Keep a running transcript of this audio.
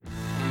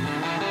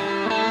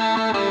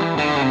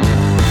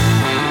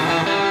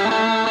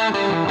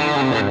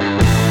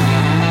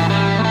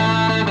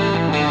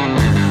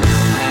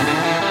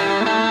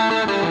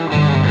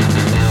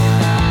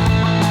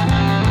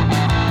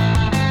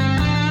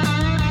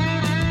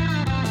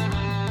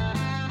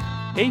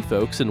Hey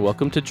folks, and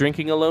welcome to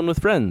Drinking Alone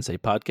with Friends, a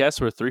podcast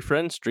where three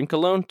friends drink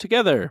alone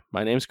together.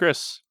 My name's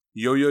Chris.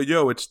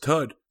 Yo, it's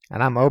Tud.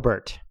 And I'm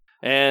Obert.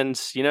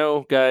 And,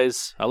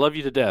 guys, I love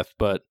you to death,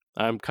 but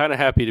I'm kind of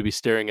happy to be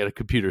staring at a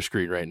computer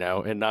screen right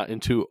now and not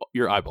into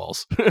your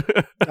eyeballs.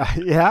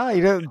 Yeah,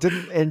 you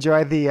didn't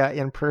enjoy the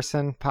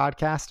in-person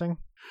podcasting?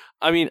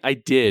 I mean, I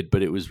did,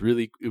 but it was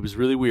really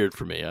weird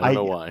for me. I don't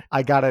know why.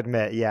 I gotta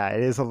admit, yeah,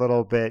 it is a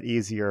little bit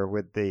easier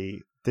with the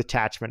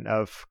detachment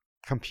of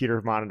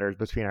computer monitors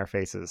between our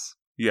faces.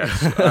 Yes,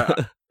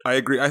 I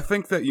agree. I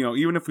think that,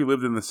 even if we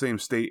lived in the same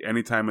state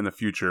anytime in the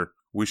future,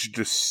 we should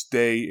just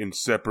stay in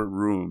separate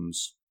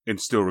rooms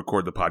and still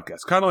record the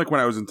podcast. Kind of like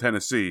when I was in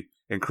Tennessee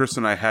and Chris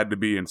and I had to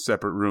be in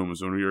separate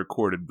rooms when we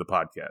recorded the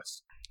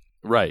podcast.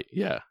 Right,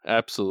 yeah,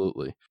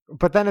 absolutely.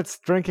 But then it's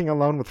drinking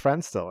alone with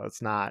friends still.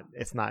 It's not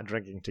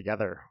drinking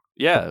together.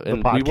 Yeah,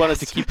 and we wanted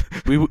to keep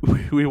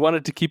we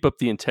wanted to keep up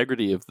the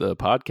integrity of the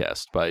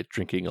podcast by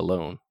drinking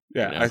alone.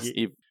 Yeah,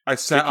 I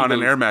sat on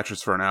an air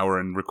mattress for an hour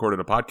and recorded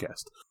a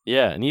podcast.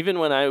 Yeah, and even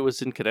when I was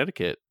in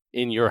Connecticut,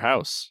 in your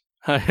house,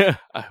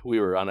 we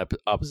were on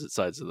opposite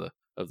sides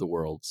of the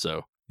world.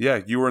 So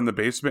yeah, you were in the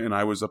basement and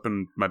I was up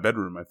in my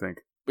bedroom, I think.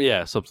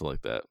 Yeah, something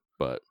like that.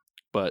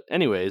 But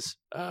anyways,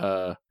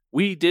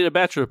 we did a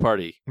bachelor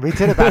party. We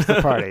did a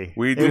bachelor party.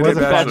 It was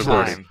a fun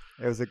time.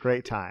 It was a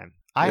great time.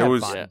 I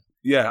had fun.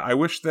 Yeah, I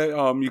wish that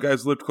you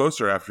guys lived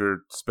closer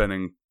after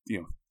spending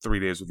 3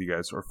 days with you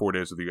guys or 4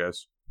 days with you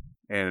guys.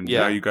 And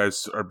now you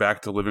guys are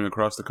back to living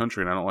across the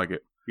country, and I don't like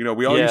it.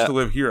 We all used to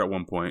live here at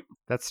one point.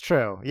 That's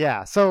true.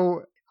 Yeah.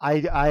 So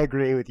I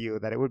agree with you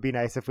that it would be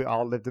nice if we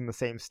all lived in the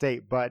same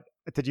state. But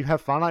did you have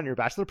fun on your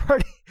bachelor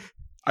party?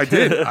 I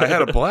did. I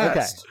had a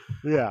blast.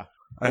 Okay. Yeah.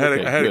 I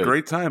had a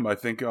great time. I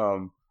think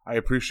I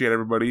appreciate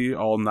everybody,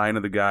 all 9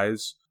 of the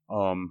guys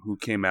who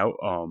came out.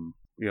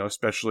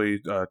 Especially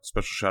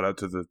special shout out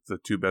to the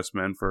 2 best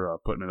men for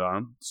putting it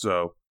on.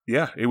 So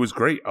yeah, it was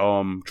great.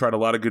 Tried a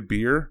lot of good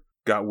beer.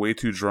 Got way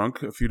too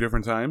drunk a few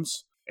different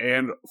times,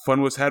 and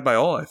fun was had by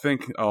all. I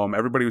think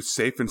everybody was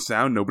safe and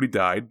sound. Nobody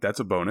died. That's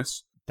a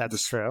bonus.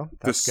 That's true.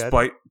 That's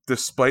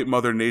despite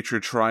Mother Nature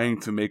trying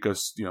to make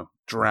us,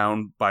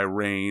 drown by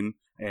rain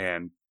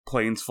and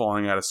planes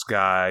falling out of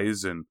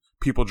skies and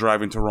people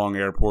driving to wrong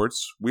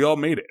airports, we all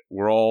made it.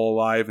 We're all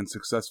alive and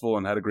successful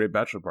and had a great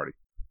bachelor party.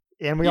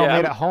 And we all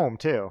made it home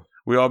too.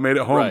 We all made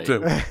it home right.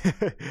 too.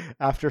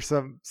 After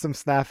some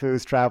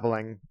snafus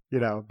traveling,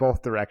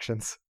 both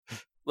directions.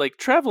 Like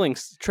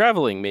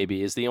traveling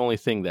maybe is the only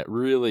thing that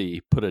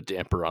really put a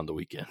damper on the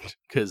weekend,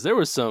 because there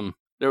were some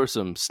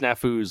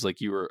snafus like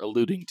you were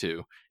alluding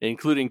to,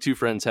 including 2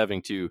 friends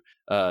having to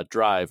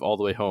drive all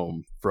the way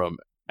home from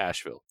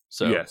Asheville.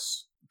 So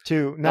yes,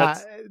 to not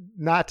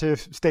to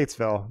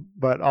Statesville,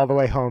 but all the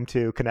way home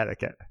to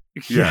Connecticut.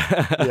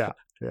 Yeah.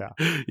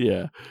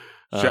 Yeah.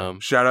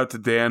 Shout out to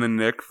Dan and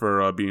Nick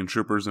for being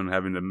troopers and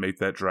having to make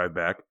that drive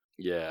back.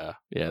 Yeah,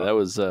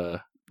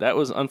 that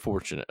was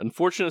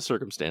unfortunate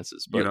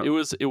circumstances, but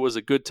it was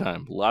a good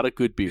time. A lot of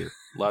good beer.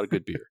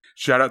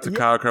 Shout out to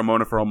Kyle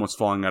Carmona for almost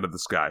falling out of the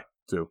sky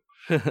too.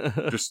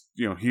 Just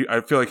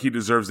I feel like he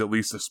deserves at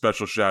least a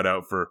special shout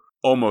out for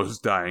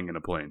almost dying in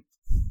a plane.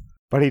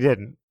 But he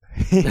didn't.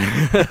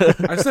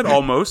 I said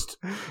almost.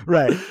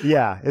 Right.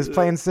 Yeah. His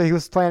plane. So he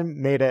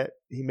made it.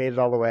 He made it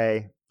all the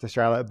way to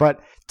Charlotte.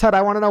 But Ted,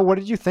 I want to know, what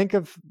did you think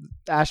of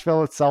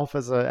Asheville itself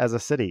as a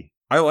city?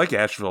 I like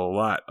Asheville a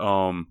lot.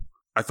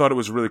 I thought it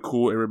was really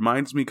cool. It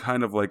reminds me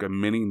kind of like a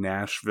mini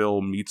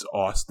Nashville meets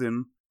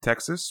Austin,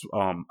 Texas.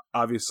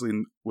 Obviously,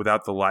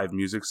 without the live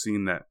music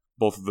scene that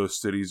both of those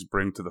cities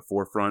bring to the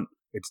forefront,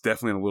 it's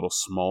definitely a little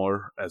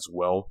smaller as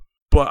well.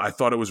 But I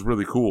thought it was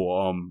really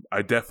cool.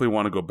 I definitely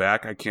want to go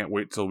back. I can't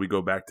wait till we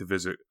go back to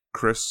visit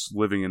Chris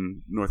living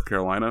in North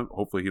Carolina.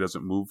 Hopefully he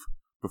doesn't move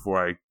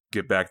before I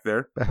get back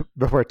there.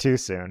 Before too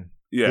soon.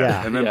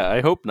 Yeah. And then, I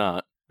hope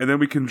not. And then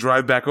we can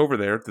drive back over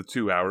there the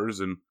 2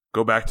 hours and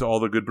go back to all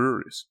the good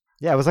breweries.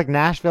 Yeah, it was like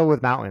Nashville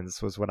with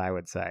mountains was what I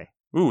would say.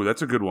 Ooh,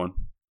 that's a good one.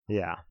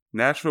 Yeah.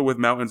 Nashville with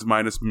mountains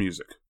minus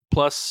music.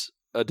 Plus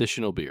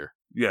additional beer.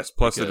 Yes,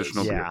 plus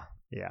additional beer.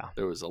 Yeah.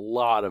 There was a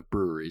lot of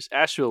breweries.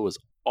 Asheville was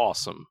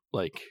awesome.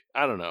 Like,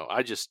 I don't know.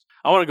 I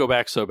want to go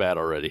back so bad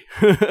already.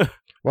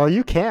 Well,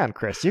 you can,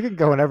 Chris. You can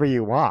go whenever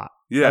you want.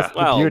 Yeah. That's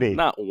the beauty.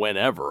 Not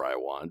whenever I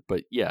want,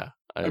 but yeah.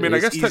 I mean, I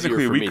guess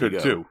technically we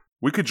could too.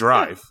 We could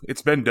drive. Yeah.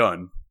 It's been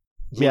done.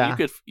 I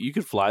mean, you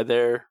could fly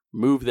there,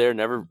 move there,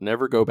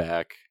 never go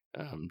back.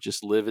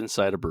 Just live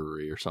inside a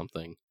brewery or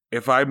something.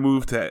 If I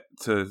moved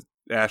to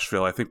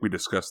Asheville, I think we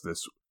discussed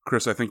this.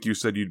 Chris, I think you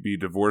said you'd be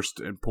divorced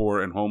and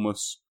poor and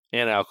homeless.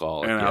 And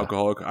alcoholic.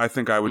 Alcoholic. I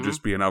think I would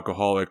just be an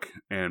alcoholic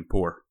and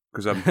poor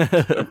because I'm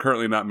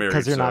currently not married.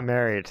 Because you're not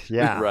married.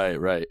 Yeah.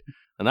 Right.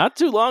 And not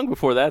too long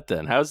before that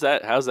then. How is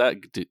that?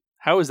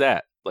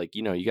 Like,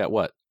 you got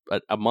what?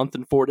 A month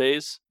and 4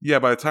 days? Yeah,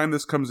 by the time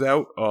this comes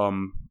out,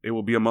 it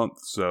will be a month.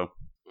 So,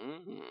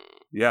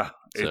 yeah,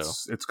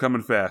 it's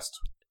coming fast.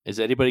 Is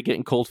anybody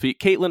getting cold feet?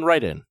 Caitlin,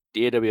 write in.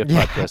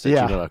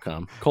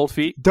 DAWFpodcast@gmail.com. Cold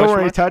feet? Don't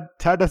worry, Todd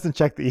doesn't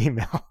check the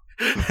email.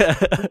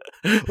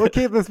 We'll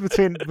keep this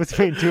between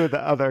two of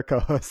the other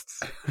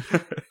co-hosts.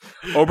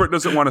 Obert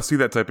doesn't want to see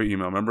that type of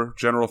email. Remember,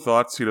 general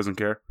thoughts. He doesn't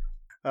care.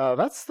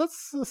 That's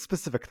a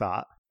specific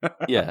thought.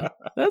 Yeah,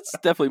 that's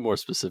definitely more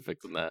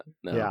specific than that.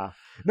 No. Yeah.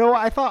 No,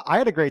 I thought I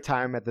had a great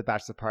time at the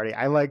bachelor party.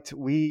 I liked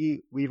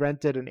we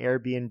rented an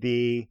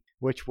Airbnb,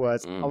 which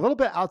was a little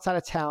bit outside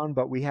of town,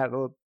 but we had a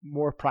little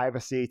more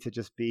privacy to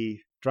just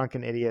be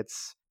drunken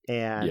idiots.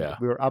 And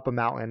we were up a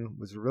mountain. It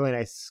was a really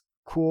nice,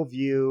 cool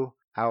view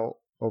out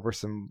over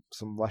some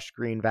lush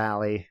green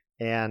valley.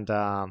 And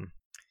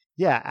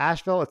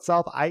Asheville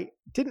itself, I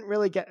didn't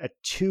really get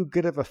too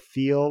good of a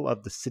feel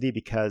of the city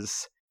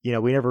because we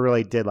never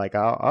really did like,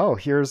 oh,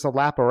 here's a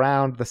lap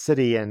around the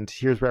city and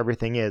here's where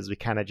everything is. We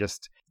kind of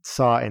just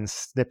saw in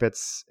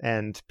snippets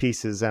and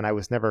pieces, and I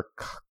was never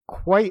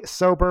quite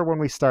sober when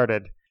we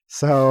started.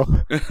 So,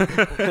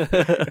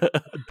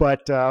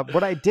 but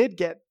what I did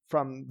get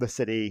from the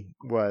city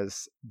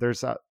was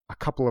there's a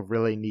couple of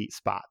really neat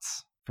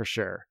spots for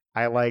sure.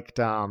 I liked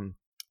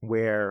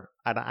where,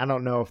 I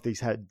don't know if these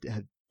had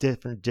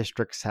different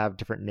districts have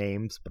different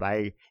names, but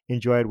I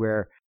enjoyed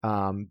where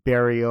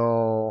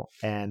Burial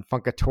and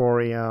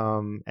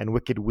Funkatorium and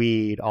Wicked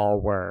Weed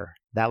all were.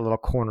 That little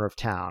corner of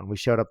town. We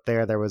showed up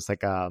there. There was like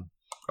the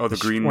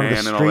Green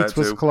Man and all that too. The streets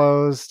was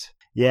closed.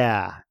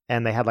 Yeah,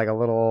 and they had like a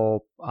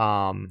little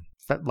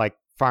like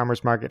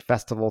farmers market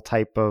festival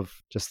type of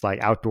just like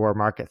outdoor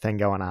market thing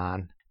going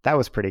on. That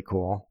was pretty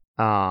cool.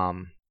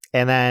 And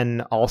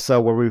then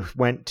also where we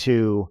went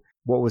to,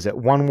 what was it?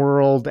 One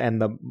World and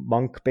the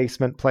Monk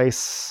basement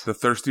place. The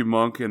Thirsty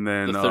Monk, and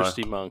then the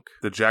Thirsty Monk.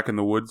 The Jack in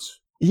the Woods.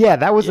 Yeah,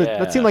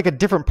 that seemed like a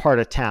different part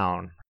of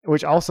town,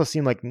 which also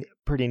seemed like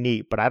pretty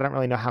neat, but I don't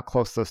really know how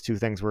close those two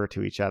things were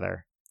to each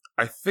other.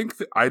 I think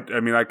I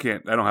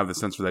don't have the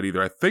sense for that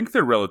either. I think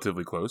they're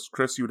relatively close.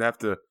 Chris, you would have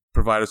to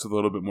provide us with a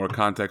little bit more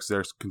context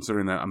there,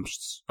 considering that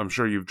I'm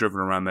sure you've driven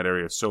around that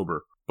area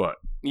sober, but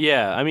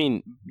yeah, I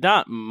mean,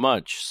 not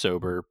much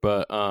sober,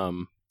 but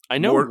I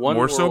know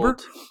more sober.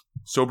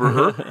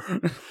 Sober-er?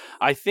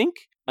 I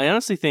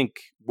honestly think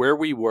where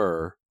we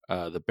were,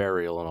 the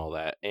Burial and all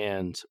that,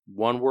 and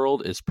One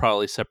World is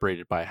probably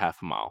separated by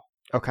half a mile.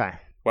 Okay.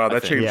 Wow,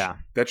 that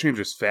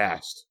changes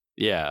fast.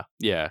 Yeah,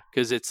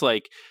 because it's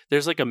like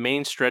there's like a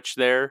main stretch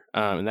there,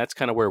 and that's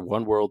kind of where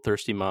One World,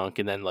 Thirsty Monk,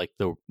 and then like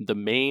the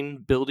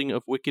main building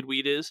of Wicked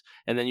Weed is,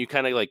 and then you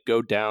kind of like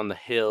go down the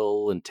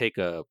hill and take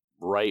a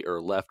right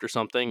or left or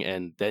something,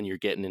 and then you're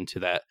getting into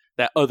that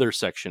other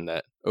section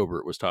that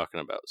Obert was talking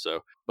about.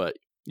 So, but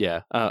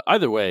yeah,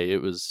 either way,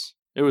 it was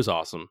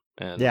awesome,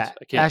 and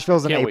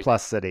Asheville's an A+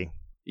 city.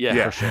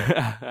 Yeah, for sure.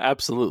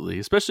 Absolutely,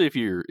 especially if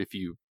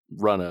you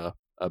run a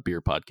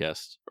beer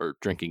podcast or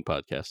drinking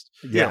podcast.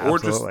 Yeah, or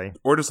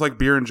just like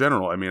beer in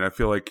general. I mean, I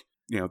feel like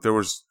there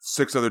was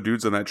 6 other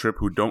dudes on that trip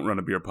who don't run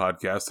a beer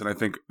podcast, and I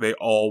think they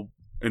all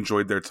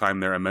enjoyed their time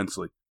there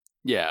immensely.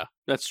 Yeah,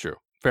 that's true.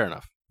 Fair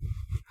enough.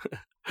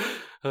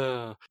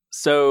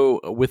 So,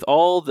 with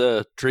all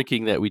the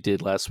drinking that we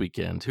did last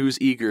weekend, who's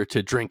eager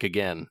to drink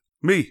again?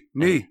 Me.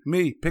 Pick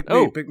me.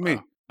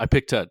 I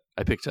picked Tud.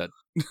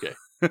 Okay.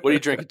 What are you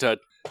drinking, Tud?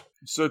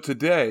 So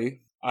today,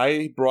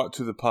 I brought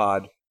to the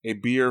pod a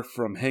beer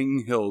from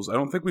Hanging Hills. I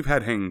don't think we've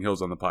had Hanging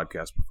Hills on the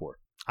podcast before.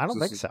 I don't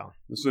think so.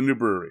 This is a new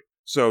brewery.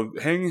 So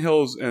Hanging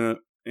Hills and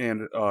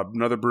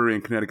another brewery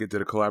in Connecticut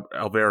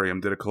Alvarium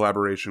did a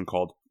collaboration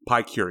called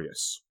Pie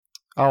Curious.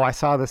 Oh, I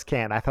saw this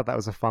can. I thought that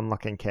was a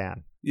fun-looking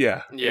can.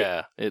 Yeah.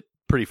 Yeah, it's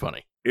pretty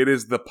funny. It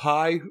is the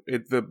pie.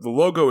 The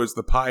logo is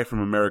the pie from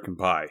American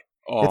Pie.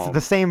 It's the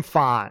same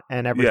font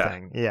and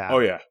everything. Yeah. Oh,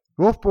 yeah.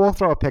 We'll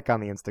throw a pic on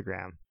the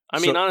Instagram. I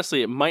mean,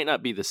 honestly, it might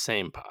not be the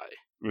same pie.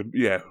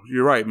 Yeah,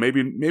 you're right.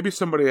 Maybe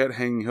somebody at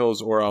Hanging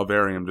Hills or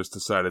Alvarium just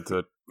decided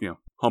to,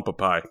 hump a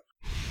pie.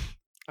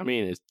 I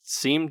mean, it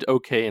seemed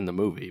okay in the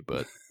movie,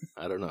 but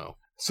I don't know.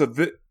 So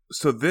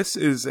this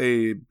is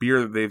a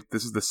beer that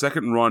this is the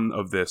second run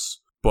of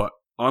this, but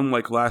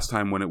unlike last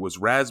time when it was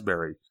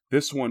raspberry,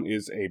 this one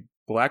is a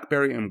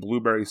blackberry and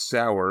blueberry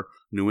sour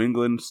New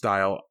England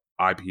style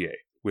IPA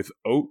with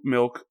oat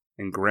milk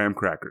and graham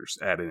crackers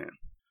added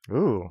in.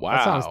 Ooh, wow.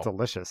 That sounds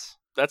delicious.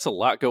 That's a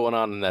lot going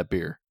on in that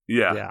beer.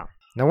 Yeah.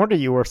 No wonder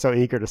you were so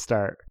eager to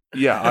start.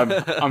 Yeah,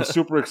 I'm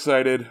super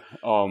excited.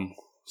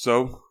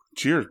 So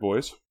cheers,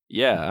 boys.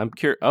 Yeah, I'm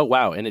curious. Oh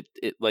wow, and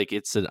it like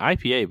it's an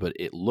IPA, but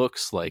it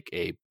looks like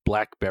a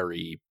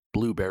blackberry,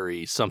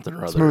 blueberry, something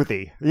or other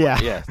smoothie.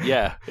 Yeah,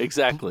 yeah,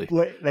 exactly.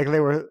 Like they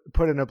were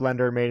put in a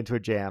blender, made into a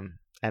jam,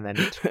 and then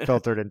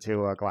filtered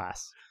into a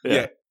glass.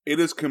 Yeah, it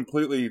is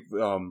completely.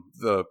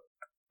 The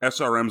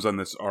SRMs on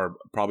this are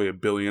probably 1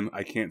 billion.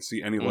 I can't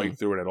see any light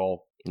through it at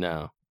all.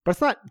 No. But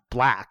it's not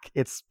black.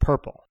 It's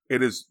purple.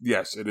 It is,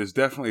 yes, it is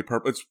definitely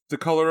purple. It's the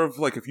color of,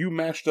 like, if you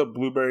mashed up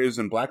blueberries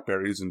and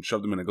blackberries and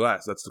shoved them in a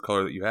glass, that's the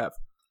color that you have.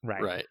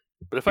 Right.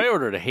 But if I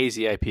ordered a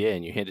hazy IPA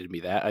and you handed me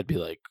that, I'd be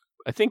like,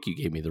 I think you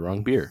gave me the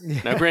wrong beer.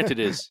 Now, granted,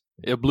 it is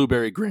a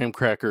blueberry graham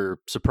cracker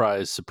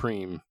surprise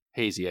supreme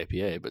hazy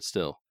IPA, but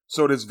still.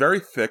 So it is very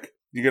thick.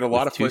 You get a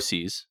lot of 2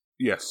 C's.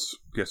 Yes,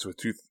 with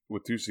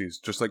two C's,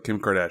 just like Kim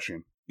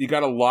Kardashian. You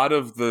got a lot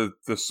of the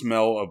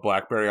smell of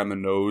blackberry on the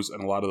nose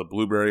and a lot of the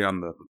blueberry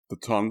on the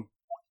tongue.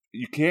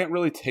 You can't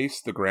really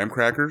taste the graham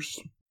crackers,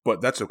 but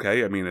that's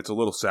okay. I mean, it's a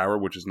little sour,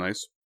 which is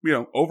nice.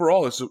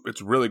 Overall,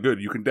 it's really good.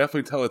 You can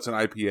definitely tell it's an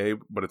IPA,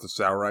 but it's a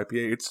sour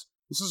IPA.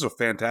 This is a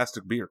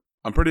fantastic beer.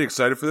 I'm pretty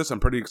excited for this. I'm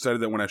pretty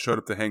excited that when I showed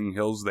up to Hanging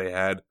Hills, they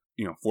had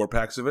 4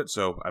 packs of it.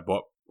 So I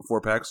bought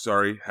 4 packs.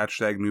 Sorry,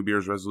 hashtag New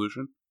Beer's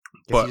resolution.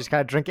 But you just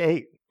gotta drink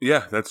 8.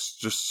 Yeah, that's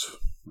just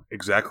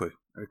exactly.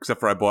 Except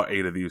for I bought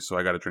 8 of these, so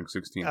I got to drink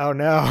 16. Oh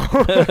no!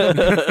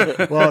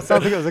 Well, it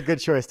sounds like it was a good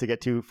choice to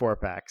get 2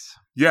 4-packs.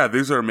 Yeah,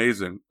 these are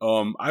amazing.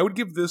 I would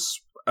give this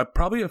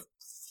probably a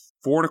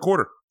 4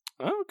 1/4.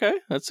 Oh, okay,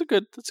 that's a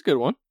good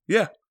one.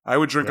 Yeah, I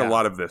would drink a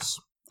lot of this.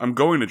 I'm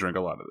going to drink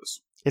a lot of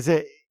this.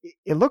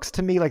 It looks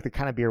to me like the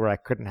kind of beer where I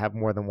couldn't have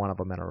more than one of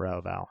them in a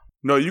row, though.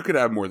 No, you could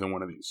have more than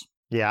one of these.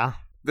 Yeah?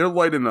 They're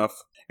light enough.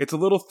 It's a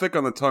little thick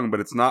on the tongue, but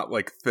it's not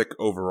like thick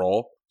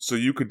overall. So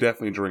you could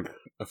definitely drink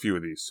a few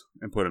of these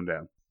and put them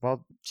down.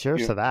 Well,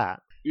 cheers to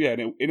that. Yeah,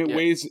 and it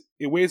weighs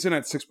in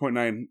at 6.9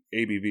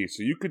 ABV,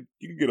 so you could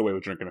get away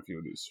with drinking a few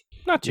of these.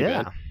 Not too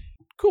bad.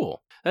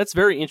 Cool. That's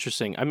very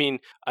interesting. I mean,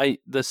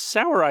 the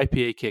sour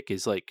IPA kick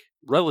is like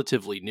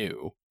relatively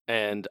new,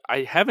 and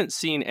I haven't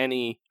seen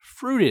any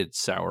fruited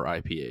sour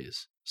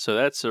IPAs. So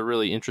that's a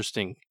really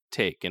interesting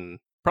take, and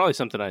probably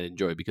something I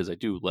enjoy because I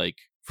do like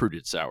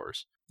fruited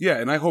sours. Yeah,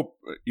 and I hope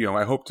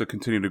to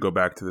continue to go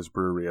back to this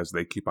brewery as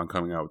they keep on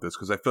coming out with this,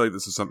 because I feel like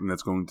this is something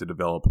that's going to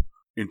develop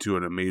into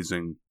an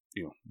amazing,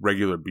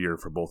 regular beer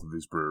for both of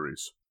these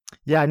breweries.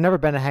 Yeah, I've never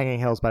been to Hanging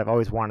Hills, but I've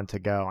always wanted to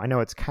go. I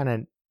know it's kind of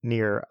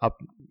near up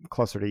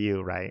closer to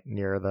you, right?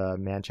 Near the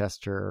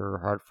Manchester,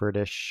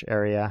 Hartford-ish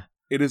area.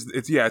 It is.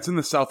 It's in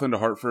the south end of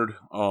Hartford.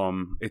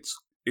 It's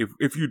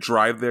if you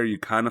drive there, you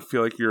kind of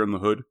feel like you're in the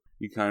hood.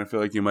 You kind of feel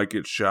like you might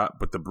get shot,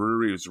 but the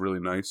brewery is really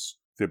nice.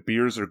 The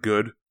beers are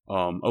good.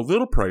 A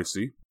little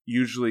pricey.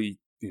 Usually,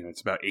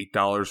 it's about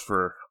 $8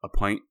 for a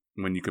pint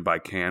when you could buy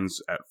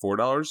cans at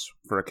 $4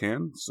 for a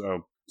can.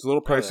 So it's a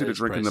little pricey to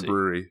drink in the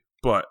brewery,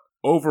 but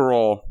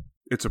overall,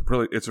 it's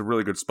a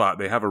really good spot.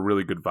 They have a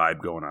really good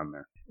vibe going on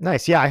there.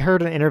 Nice. Yeah, I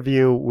heard an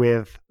interview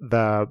with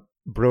the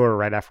brewer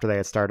right after they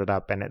had started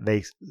up, and it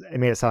made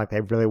it sound like they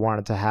really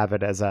wanted to have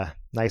it as a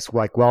nice,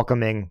 like,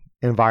 welcoming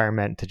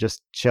environment to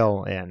just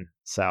chill in.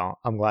 So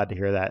I'm glad to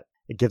hear that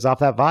it gives off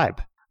that vibe.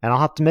 And I'll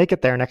have to make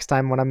it there next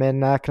time when I'm in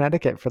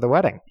Connecticut for the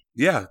wedding.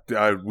 Yeah,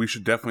 we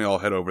should definitely all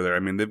head over there. I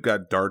mean, they've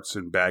got darts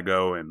and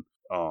bago and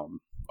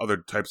other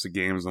types of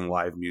games and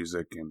live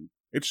music, and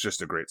it's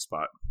just a great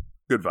spot.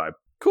 Good vibe.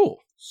 Cool.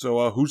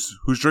 So who's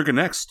drinking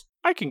next?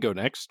 I can go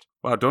next.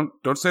 Wow, don't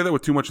say that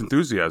with too much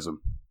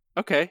enthusiasm.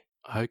 Okay,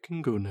 I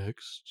can go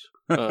next.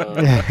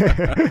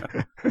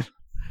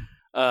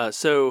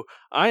 So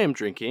I am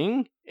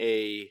drinking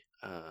a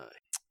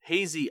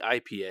hazy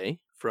IPA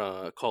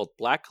called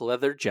Black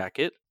Leather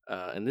Jacket,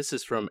 and this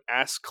is from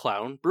Ass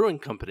Clown Brewing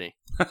Company.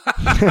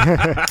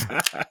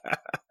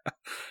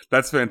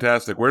 That's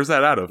fantastic. Where's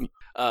that out of?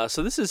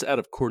 So this is out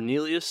of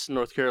Cornelius,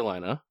 North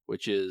Carolina,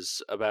 which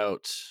is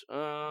about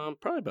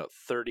probably about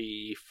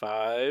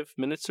 35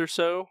 minutes or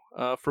so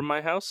from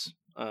my house.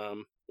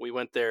 We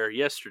went there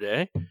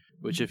yesterday,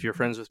 which if you're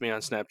friends with me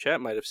on Snapchat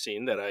might have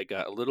seen that I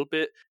got a little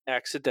bit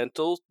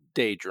accidental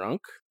day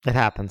drunk. It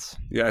happens.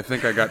 Yeah, I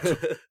think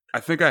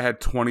I had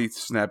 20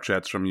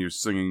 Snapchats from you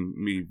singing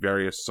me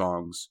various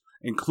songs,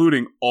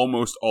 including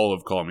almost all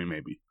of Call Me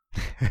Maybe.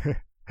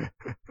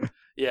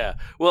 Yeah.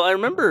 Well, I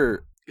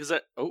remember because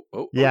that.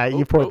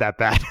 You poured that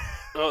bad.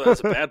 Oh, that's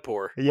a bad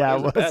pour. Yeah,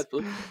 it was.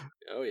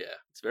 Oh yeah,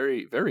 it's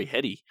very, very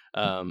heady.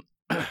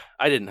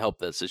 I didn't help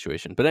that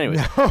situation, but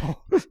anyways.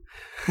 No.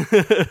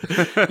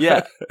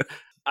 Yeah,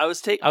 I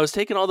was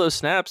taking all those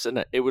snaps,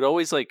 and it would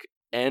always like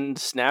end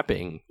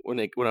snapping when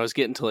I was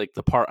getting to like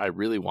the part I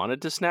really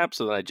wanted to snap,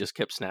 so then I just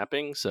kept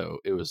snapping. So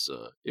it was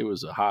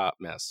a hot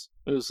mess.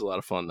 It was a lot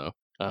of fun though.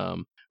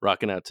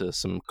 Rocking out to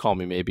some Call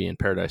Me Maybe in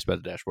Paradise by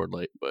the Dashboard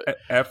Light. But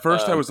at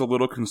first I was a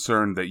little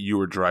concerned that you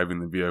were driving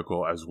the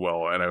vehicle as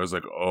well, and I was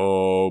like,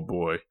 oh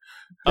boy.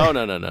 Oh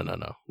no.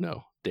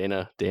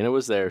 Dana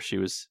was there. She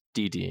was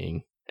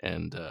DDing,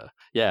 and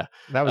yeah.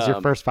 That was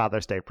your first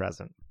Father's Day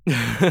present.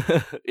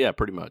 Yeah,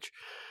 pretty much.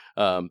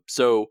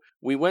 So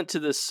we went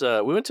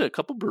to a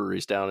couple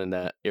breweries down in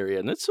that area,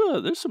 and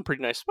there's some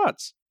pretty nice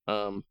spots.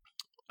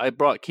 I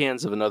brought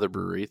cans of another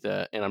brewery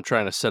and I'm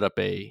trying to set up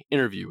a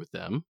interview with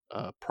them,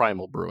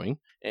 Primal Brewing,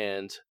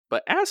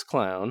 but Ass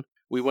Clown,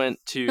 we went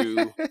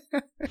to,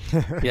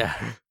 yeah,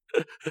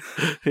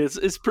 it's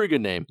a pretty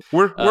good name.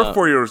 We're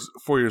 4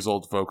 years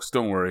old, folks.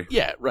 Don't worry.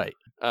 Yeah, right.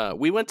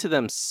 We went to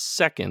them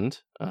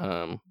second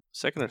or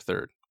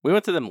third. We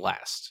went to them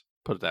last,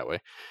 put it that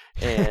way,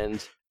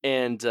 and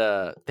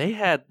they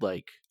had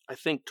like, I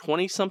think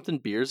 20-something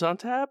beers on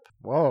tap.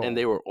 Whoa. And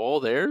they were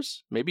all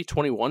theirs. Maybe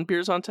 21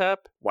 beers on tap.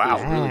 Wow.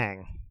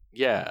 Dang.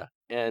 Yeah.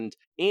 And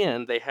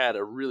they had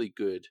a really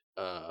good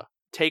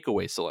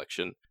takeaway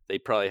selection. They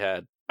probably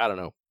had, I don't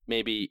know,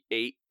 maybe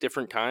 8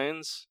 different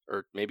kinds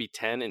or maybe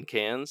 10 in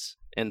cans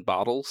and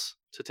bottles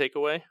to take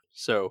away.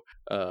 So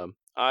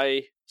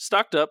I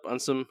stocked up on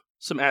some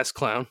some Ass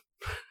Clown.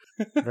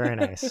 Very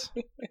nice.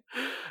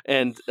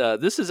 And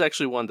this is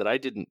actually one that I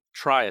didn't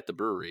try at the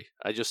brewery.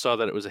 I just saw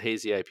that it was a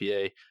hazy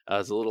IPA. I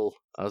was a little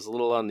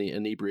on the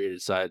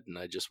inebriated side, and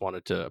I just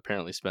wanted to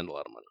apparently spend a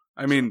lot of money.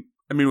 I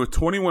mean, with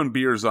 21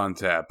 beers on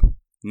tap,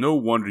 no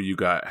wonder you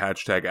got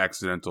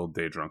 #accidental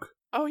day drunk.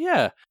 Oh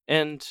yeah,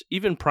 and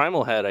even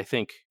Primal had, I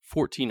think,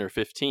 14 or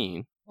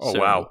 15. Oh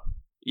wow.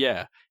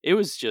 Yeah, it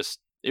was fun.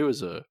 It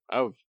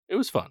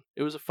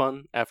was a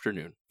fun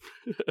afternoon.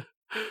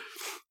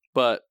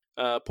 But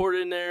poured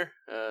it in there.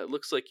 It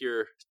looks like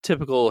your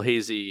typical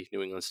hazy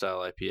New England style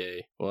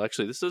IPA. Well,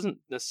 actually, this doesn't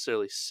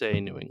necessarily say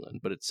New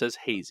England, but it says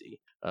hazy.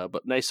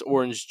 But nice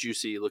orange,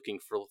 juicy looking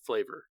for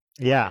flavor.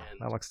 Yeah,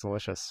 And that looks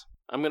delicious.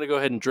 I'm going to go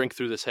ahead and drink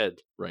through this head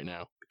right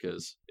now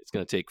because it's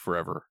going to take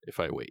forever if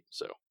I wait.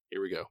 So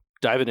here we go.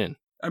 Dive it in.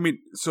 I mean,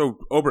 so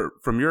Obert,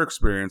 from your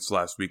experience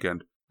last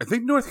weekend, I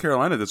think North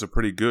Carolina does a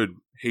pretty good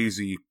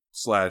hazy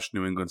 /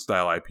 New England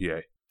style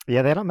IPA.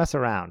 Yeah, they don't mess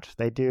around.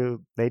 They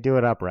do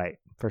it upright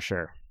for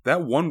sure.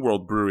 That One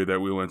World brewery that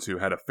we went to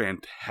had a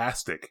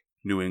fantastic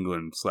New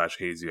England /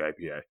 hazy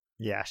IPA.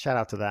 Yeah, shout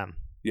out to them.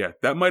 Yeah,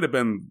 that might have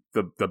been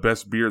the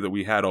best beer that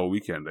we had all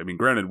weekend. I mean,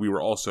 granted, we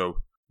were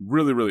also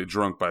really, really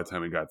drunk by the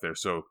time we got there,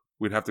 so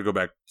we'd have to go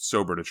back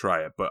sober to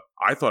try it. But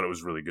I thought it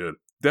was really good.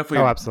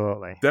 Definitely,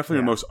 absolutely. Definitely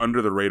the most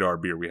under the radar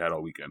beer we had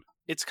all weekend.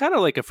 It's kind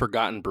of like a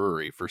forgotten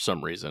brewery for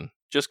some reason.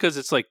 Just because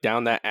it's like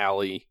down that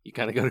alley, you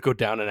kind of got to go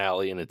down an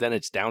alley, and then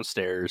it's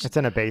downstairs. It's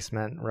in a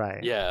basement,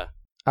 right? Yeah.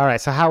 All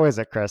right, so how is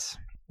it, Chris?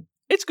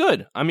 It's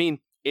good. I mean,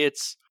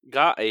 it's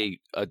got a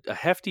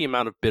hefty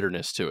amount of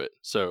bitterness to it,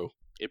 so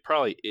it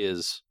probably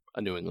is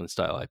a New England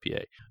style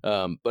IPA.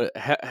 But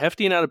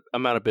hefty amount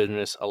of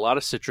bitterness, a lot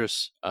of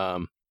citrus.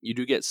 You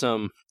do get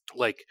some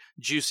like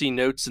juicy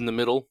notes in the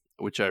middle,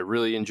 which I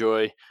really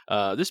enjoy.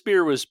 This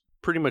beer was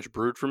pretty much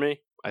brewed for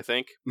me, I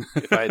think.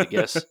 If I had to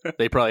guess,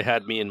 they probably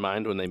had me in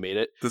mind when they made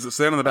it. Does it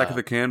say on the back of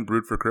the can,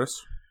 brewed for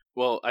Chris?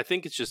 Well, I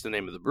think it's just the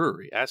name of the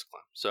brewery, Ass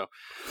Clown. So,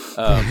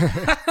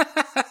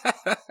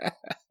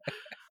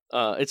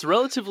 it's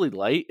relatively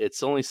light.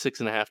 It's only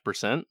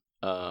 6.5%.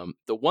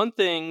 The one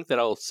thing that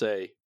I'll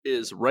say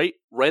is right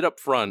up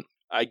front,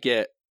 I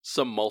get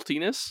some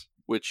maltiness,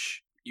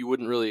 which you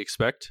wouldn't really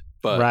expect.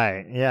 But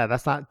right, yeah,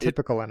 that's not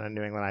typical in a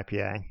New England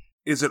IPA.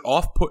 Is it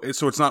off-put?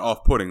 So it's not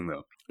off-putting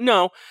though.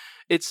 No,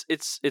 it's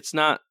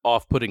not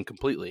off-putting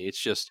completely.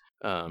 It's just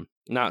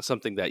not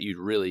something that you'd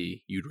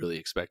really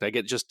expect.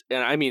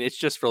 It's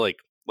just for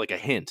like a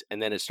hint,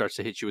 and then it starts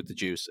to hit you with the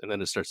juice, and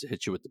then it starts to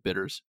hit you with the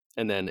bitters,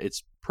 and then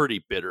it's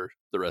pretty bitter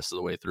the rest of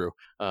the way through.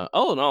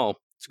 All in all,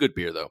 it's a good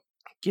beer though.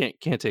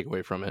 Can't take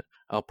away from it.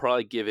 I'll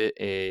probably give it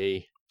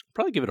a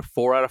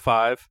 4 out of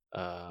 5.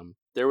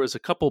 There was a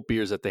couple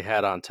beers that they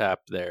had on tap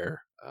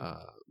there.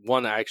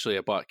 One actually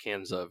I bought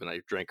cans of and I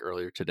drank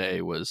earlier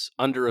today was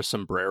Under a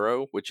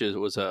Sombrero, which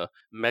was a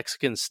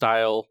Mexican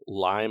style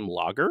lime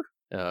lager.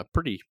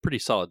 Pretty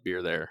solid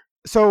beer there.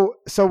 So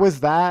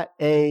was that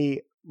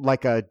a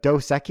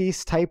Dos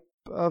Equis type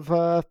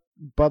of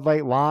Bud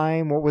Light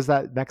lime? What was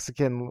that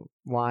Mexican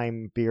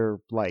lime beer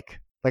like?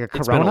 Like a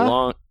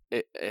Corona?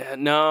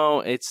 No,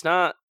 it's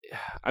not.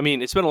 I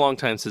mean, it's been a long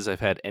time since I've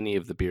had any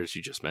of the beers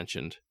you just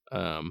mentioned.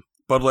 Bud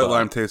Light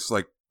lime tastes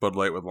like Bud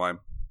Light with lime.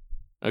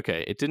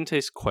 Okay, it didn't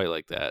taste quite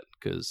like that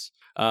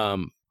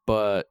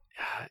but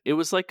it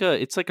was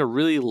it's like a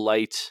really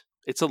light.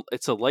 It's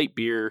a light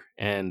beer,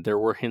 and there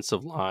were hints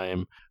of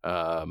lime.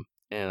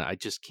 And I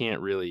just can't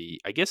really.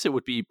 I guess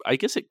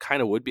it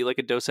kind of would be like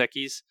a Dos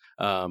Equis,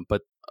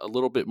 but a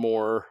little bit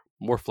more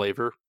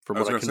flavor from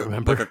what I can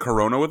remember. Like a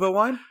Corona with a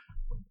lime.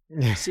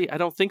 See, I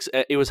don't think so.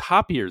 It was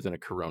hoppier than a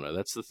Corona.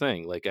 That's the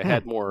thing. Like I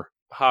had more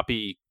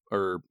hoppy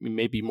or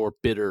maybe more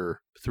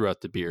bitter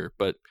throughout the beer,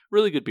 but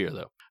really good beer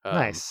though.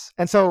 Nice.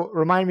 And so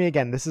remind me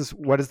again,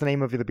 what is the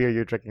name of the beer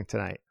you're drinking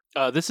tonight?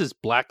 This is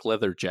Black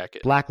Leather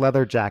Jacket. Black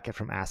Leather Jacket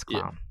from Ass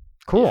Clown. Yeah.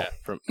 Cool. Yeah,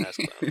 from Ass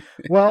Clown.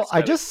 Well,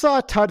 I just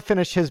saw Todd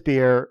finish his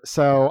beer,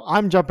 so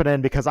I'm jumping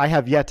in because I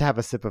have yet to have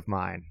a sip of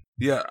mine.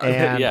 Yeah.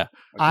 And yeah.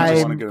 I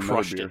just want to get another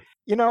crushed beer. it.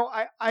 You know,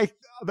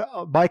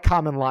 my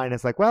common line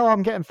is like, well,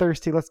 I'm getting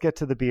thirsty. Let's get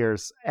to the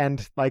beers.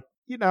 And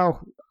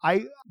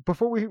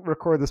before we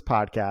record this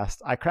podcast,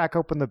 I crack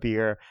open the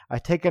beer, I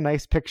take a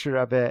nice picture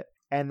of it,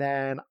 and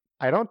then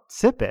I don't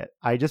sip it.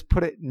 I just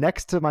put it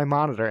next to my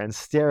monitor and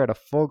stare at a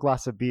full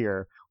glass of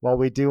beer while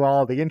we do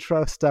all the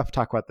intro stuff,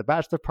 talk about the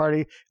bachelor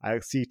party. I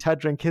see Todd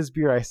drink his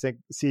beer. I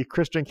see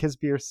Chris drink his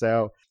beer.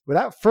 So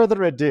without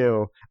further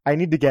ado, I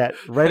need to get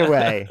right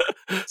away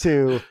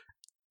to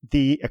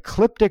the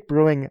Ecliptic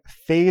Brewing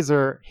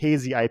Phaser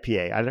Hazy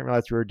IPA. I didn't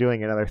realize we were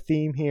doing another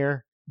theme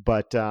here,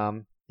 but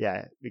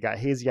yeah, we got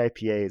hazy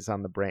IPAs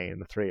on the brain,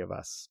 the three of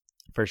us,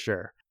 for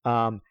sure.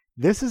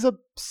 This is a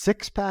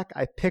 6-pack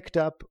I picked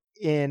up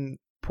in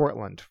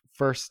Portland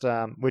first,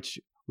 which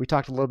we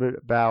talked a little bit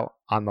about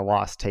on the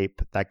Lost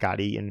tape that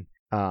got eaten.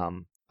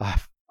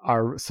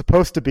 Are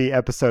supposed to be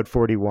episode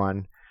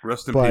 41.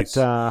 Rest in peace.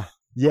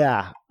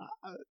 Yeah,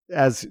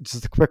 as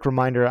just a quick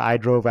reminder, I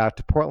drove out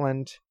to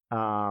Portland,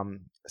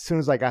 as soon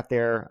as I got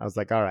there, I was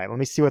like, all right, let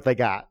me see what they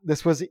got.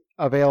 This was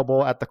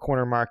available at the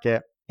corner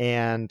market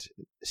and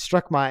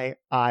struck my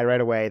eye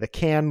right away. The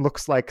can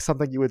looks like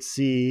something you would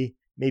see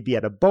maybe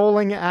at a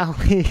bowling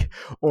alley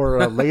or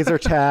a laser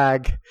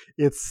tag.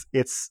 It's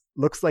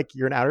looks like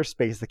you're in outer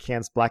space. The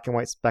can's black and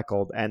white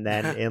speckled, and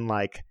then in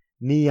like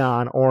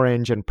neon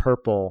orange and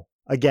purple.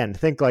 Again,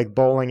 think like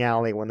bowling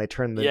alley when they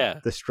turn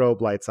the strobe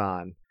lights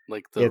on.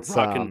 Like the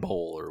Rockin'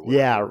 Bowl or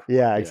whatever.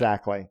 Yeah,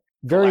 exactly.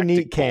 Very Galactic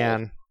neat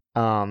can.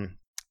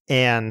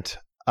 And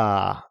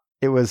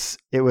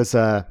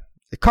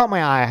it caught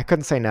my eye. I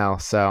couldn't say no.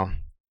 So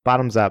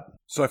bottoms up.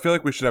 So I feel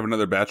like we should have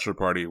another bachelor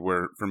party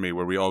where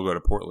we all go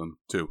to Portland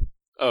too.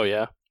 Oh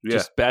yeah. Yeah.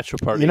 Just bachelor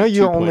party. You know,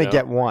 you 2.0. only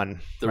get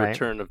one. The right?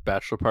 return of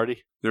bachelor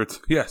party.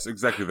 Yes,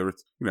 exactly.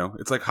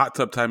 It's like Hot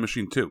Tub Time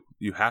Machine 2.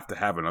 You have to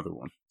have another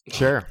one.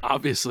 Sure.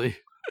 Obviously.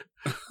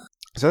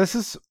 So this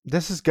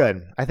is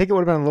good. I think it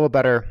would have been a little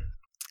better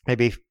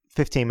maybe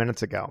 15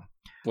 minutes ago.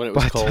 When it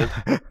was cold.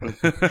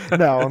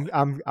 No,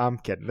 I'm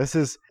kidding. This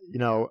is,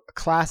 a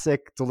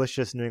classic,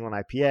 delicious New England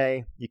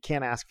IPA. You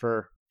can't ask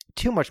for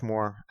too much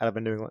more out of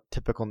a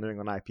typical New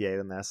England IPA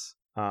than this.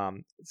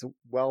 It's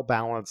well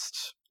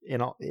balanced.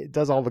 It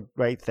does all the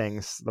right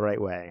things the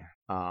right way.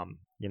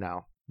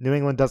 New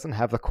England doesn't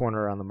have the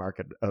corner on the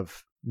market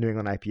of New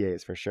England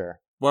IPAs for sure.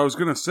 Well, I was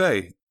gonna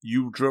say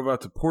you drove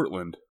out to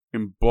Portland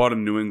and bought a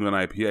New England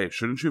IPA.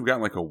 Shouldn't you have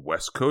gotten like a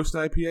West Coast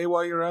IPA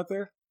while you're out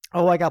there?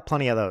 Oh, I got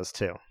plenty of those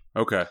too.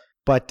 Okay.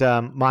 But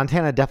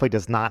Montana definitely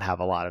does not have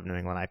a lot of New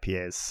England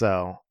IPAs,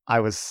 so I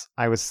was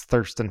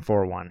thirsting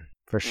for one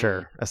for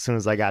sure. As soon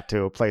as I got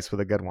to a place with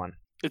a good one,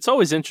 it's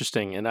always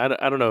interesting, and I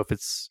don't know if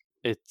it's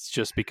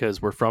just because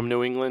we're from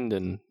New England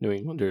and New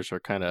Englanders are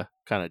kind of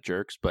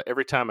jerks. But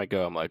every time I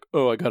go, I'm like,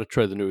 oh, I got to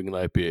try the New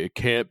England IPA. It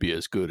can't be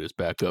as good as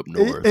back up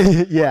north.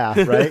 Yeah,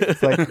 right.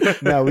 It's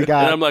like no, we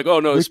got. And I'm like,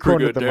 oh no, it's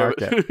pretty good. The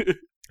market.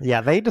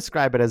 Yeah, they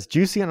describe it as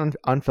juicy and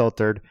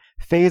unfiltered.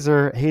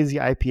 Phaser hazy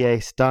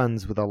IPA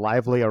stuns with a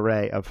lively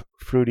array of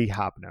fruity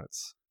hop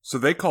notes. So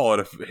they call it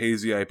a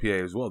hazy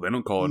IPA as well. They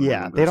don't call it New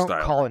England they don't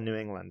style. Call it New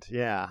England.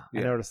 Yeah, I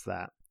noticed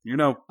that.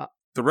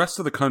 The rest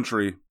of the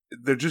country,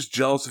 they're just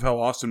jealous of how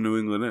awesome New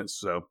England is.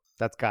 So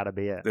that's got to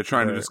be it. They're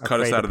trying to just cut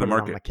us out of the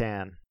market. On the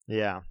can.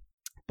 Yeah,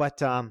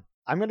 but I'm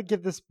going to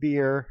give this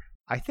beer.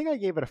 I think I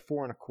gave it a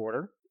 4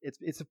 1/4.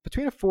 It's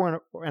between a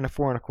 4 and a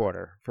 4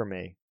 1/4 for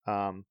me.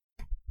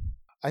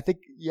 I think,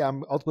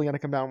 I'm ultimately going to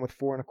come down with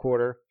 4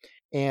 1/4.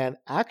 And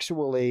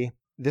actually,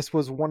 this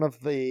was one of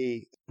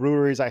the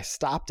breweries I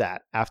stopped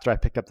at after I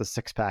picked up the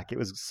 6-pack. It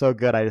was so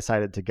good, I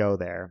decided to go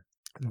there.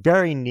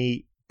 Very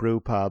neat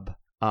brew pub.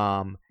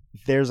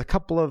 There's a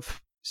couple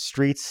of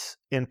streets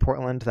in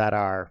Portland that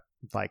are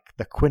like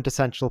the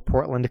quintessential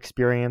Portland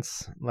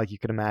experience, like you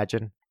can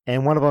imagine.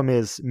 And one of them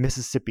is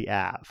Mississippi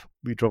Ave.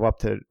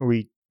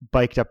 We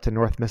biked up to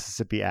North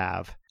Mississippi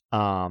Ave.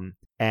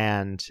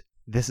 And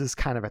this is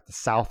kind of at the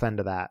south end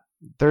of that.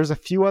 There's a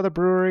few other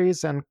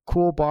breweries and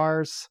cool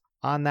bars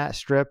on that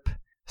strip.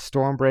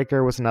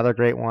 Stormbreaker was another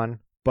great one.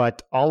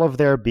 But all of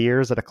their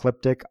beers at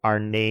Ecliptic are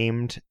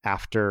named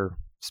after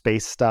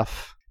space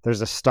stuff.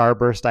 There's a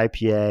Starburst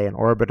IPA, an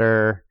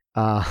Orbiter,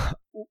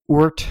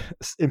 Urt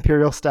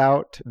Imperial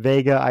Stout,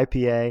 Vega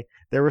IPA.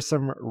 There was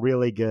some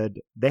really good.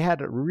 They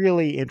had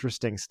really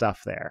interesting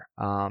stuff there.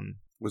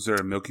 Was there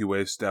a Milky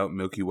Way Stout?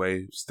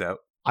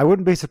 I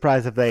wouldn't be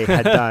surprised if they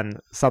had done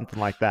something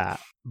like that.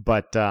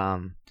 But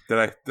did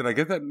I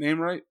get that name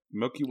right?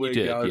 Milky Way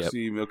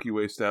Galaxy, yep. Milky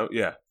Way Stout.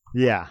 Yeah.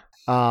 Yeah.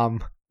 I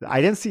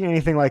didn't see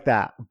anything like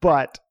that,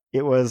 but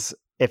it was,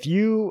 if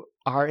you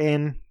are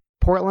in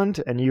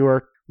Portland and you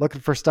are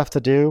looking for stuff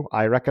to do,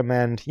 I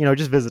recommend,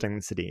 just visiting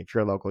the city. If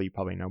you're local, you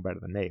probably know better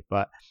than me,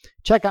 but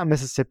check out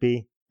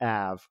Mississippi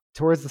Ave.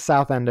 Towards the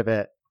south end of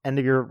it, end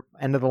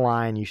of the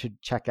line, you should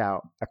check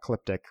out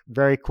Ecliptic.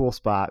 Very cool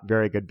spot,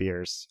 very good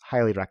beers.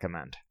 Highly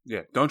recommend.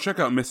 Yeah, don't check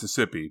out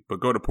Mississippi, but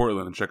go to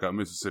Portland and check out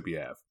Mississippi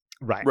Ave.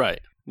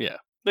 Right. Yeah,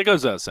 that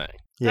goes without saying.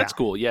 That's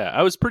cool. Yeah,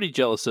 I was pretty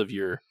jealous of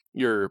your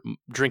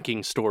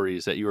drinking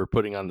stories that you were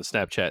putting on the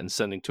Snapchat and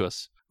sending to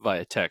us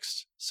via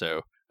text.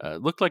 So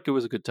it looked like it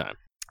was a good time.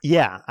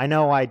 Yeah, I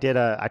know. I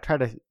tried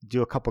to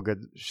do a couple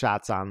good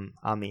shots on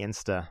the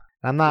Insta.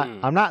 I'm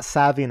not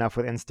savvy enough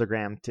with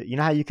Instagram to,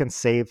 how you can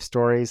save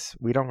stories?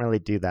 We don't really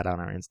do that on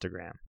our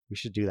Instagram. We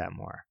should do that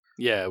more.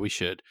 Yeah, we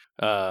should.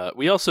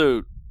 We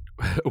also,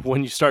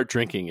 when you start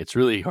drinking, it's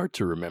really hard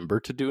to remember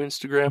to do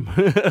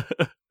Instagram.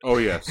 Oh,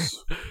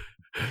 yes.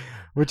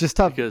 Which is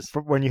tough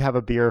for when you have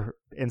a beer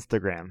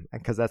Instagram,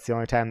 because that's the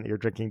only time that you're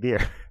drinking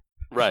beer.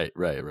 Right.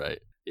 Yeah.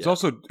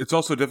 It's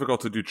also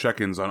difficult to do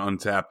check-ins on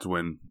Untapped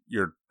when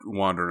you're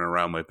wandering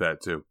around like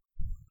that too.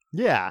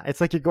 Yeah, it's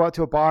like you go out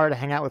to a bar to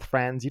hang out with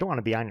friends. You don't want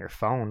to be on your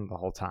phone the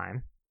whole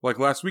time. Like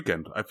last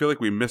weekend, I feel like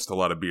we missed a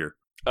lot of beer.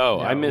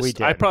 Oh,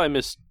 yeah, I probably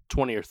missed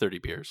 20 or 30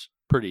 beers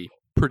pretty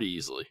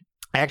easily.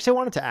 I actually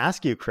wanted to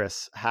ask you,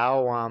 Chris,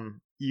 how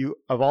you,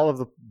 of all of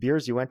the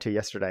beers you went to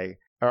yesterday,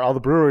 or all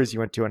the breweries you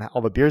went to and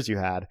all the beers you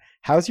had,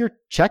 how's your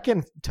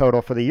check-in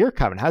total for the year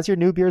coming? How's your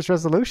New Beer's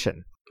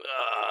resolution?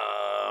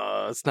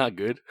 that's not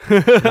good.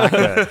 Not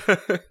good.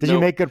 Did you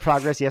Nope. make good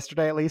progress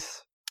yesterday at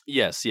least?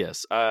 Yes.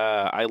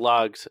 I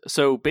logged.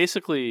 So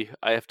basically,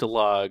 I have to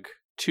log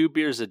 2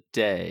 beers a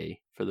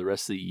day for the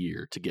rest of the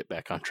year to get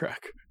back on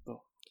track.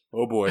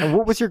 Oh boy. And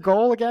what was your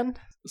goal again?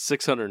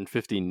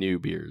 650 new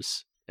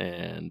beers,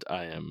 and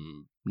I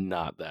am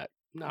not that.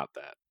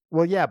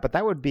 Well, yeah, but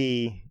that would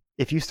be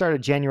if you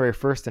started January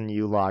 1st and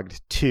you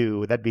logged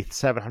 2, that'd be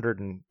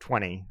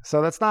 720.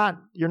 So that's not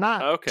you're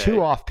not Okay.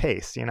 too off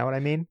pace. You know what I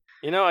mean?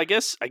 I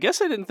guess I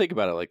didn't think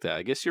about it like that.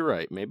 I guess you're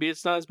right. Maybe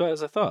it's not as bad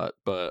as I thought,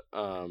 but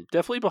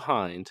definitely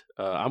behind.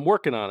 I'm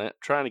working on it,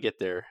 trying to get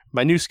there.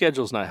 My new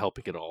schedule's not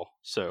helping at all.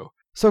 So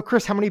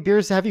Chris, how many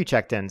beers have you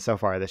checked in so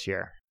far this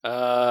year?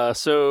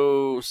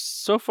 so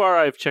far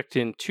I've checked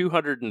in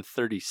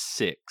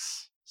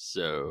 236.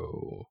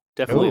 So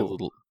definitely a Ooh.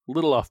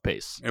 little off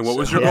pace. And what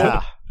was So- your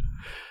goal?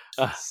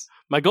 Yeah.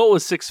 My goal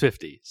was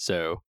 650.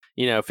 So,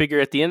 figure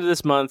at the end of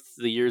this month,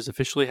 the year's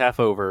officially half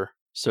over.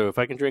 So if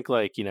I can drink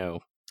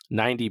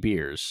 90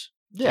 beers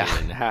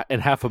Yeah. in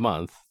half a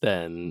month,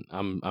 then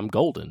I'm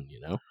golden,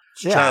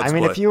 It's Yeah, child's I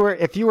mean, play.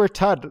 if you were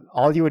Tud,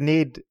 all you would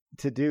need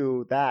to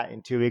do that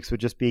in 2 weeks would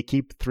just be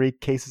keep 3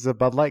 cases of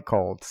Bud Light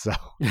cold. So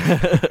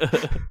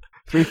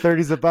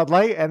 330s of Bud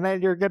Light, and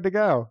then you're good to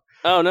go.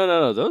 Oh,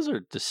 no. Those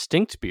are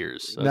distinct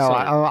beers. No,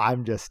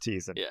 I'm just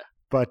teasing. Yeah.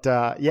 But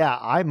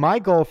my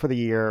goal for the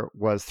year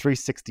was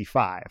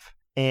 365,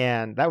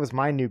 and that was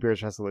my New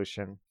Year's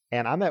resolution.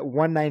 And I'm at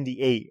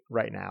 198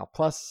 right now.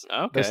 Plus,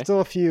 there's Okay.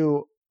 still a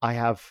few I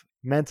have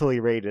mentally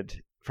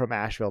rated from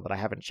Asheville that I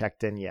haven't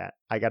checked in yet.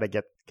 I gotta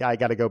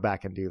go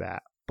back and do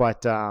that.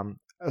 But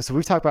so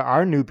we've talked about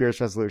our New Year's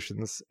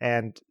resolutions,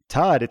 and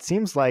Todd, it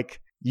seems like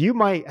you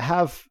might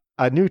have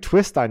a new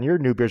twist on your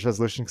New Year's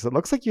resolution because it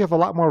looks like you have a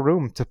lot more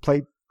room to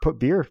put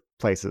beer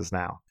places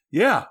now.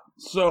 Yeah.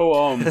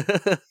 So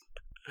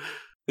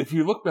if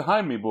you look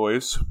behind me,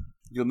 boys,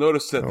 you'll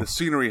notice that the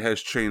scenery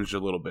has changed a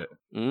little bit.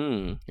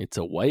 It's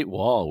a white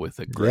wall with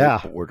a gray Yeah.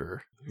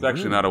 border. It's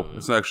actually not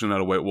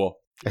a white wall.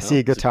 I see a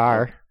it's a-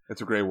 guitar.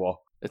 It's a gray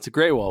wall. It's a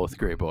gray wall with a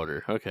gray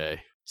border.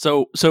 Okay.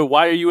 So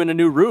why are you in a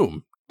new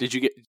room? Did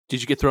you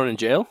get thrown in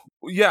jail?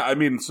 Yeah, I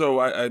mean, so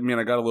I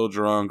got a little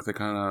drunk. They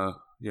kind of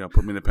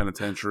put me in the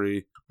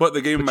penitentiary, but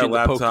they gave me Put my you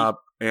in the pokey.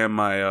 laptop and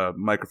my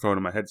microphone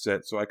and my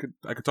headset, so I could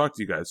talk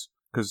to you guys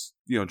because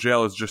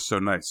jail is just so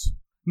nice.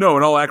 No,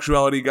 in all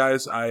actuality,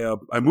 guys, I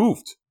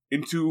moved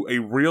into a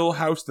real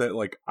house that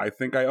I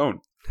think I own.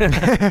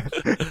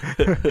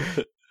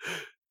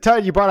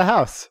 Todd, you bought a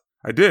house.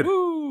 I did.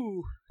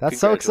 Woo! That's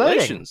so exciting.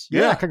 Congratulations.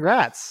 Yeah, Yeah.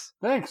 congrats.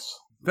 Thanks.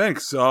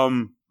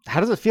 How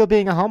does it feel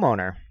being a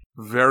homeowner?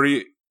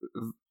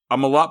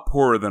 I'm a lot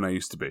poorer than I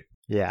used to be.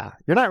 Yeah,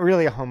 you're not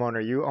really a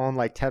homeowner. You own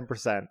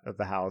 10% of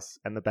the house,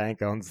 and the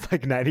bank owns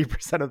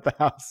 90% of the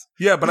house.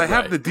 Yeah, but I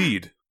have Right. the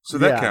deed, so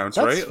that counts,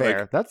 that's right?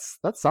 Fair. That's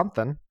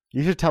something.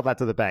 You should tell that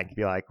to the bank.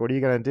 Be like, "What are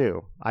you gonna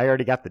do? I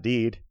already got the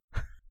deed."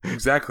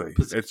 Exactly.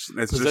 It's just not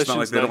like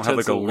possession's they don't have 9/10 a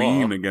of the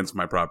lien law. against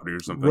my property or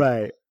something.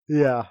 Right.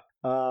 Yeah.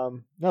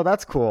 No,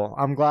 that's cool.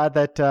 I'm glad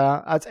that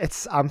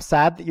I'm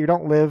sad that you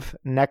don't live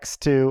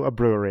next to a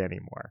brewery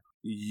anymore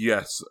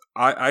Yes,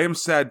 I am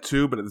sad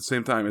too, but at the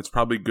same time, it's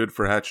probably good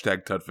for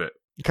 #TudFit.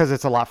 because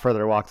it's a lot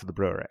further walk to the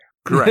brewery.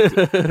 Correct.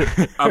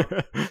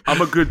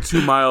 I'm a good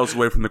 2 miles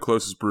away from the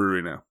closest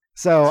brewery now.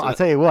 So So I'll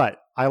tell you what,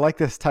 I like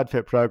this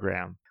TudFit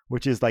program,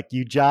 which is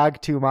you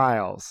jog 2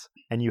 miles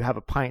and you have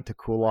a pint to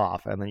cool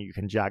off, and then you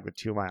can jog the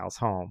 2 miles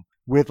home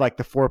with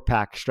the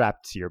 4-pack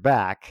strapped to your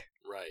back.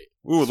 Right.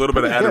 Ooh, a little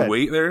bit of pretty added good.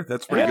 weight there.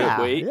 That's pretty Yeah.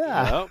 good. Wait.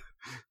 yeah. Yep.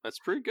 That's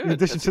pretty good. In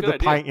addition That's to a the good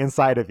idea. pint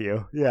inside of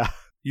you. Yeah.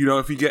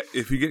 If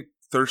you get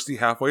thirsty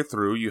halfway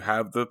through, you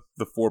have the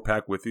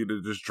 4-pack with you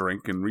to just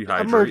drink and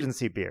rehydrate.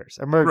 Emergency beers.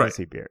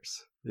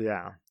 Beers.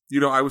 Yeah.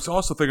 I was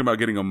also thinking about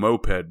getting a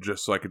moped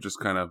just so I could just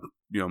kind of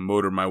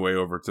motor my way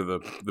over to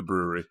the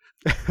brewery.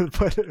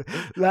 But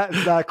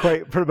that's not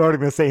quite promoting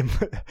the same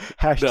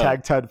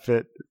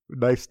 #TudFit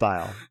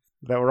lifestyle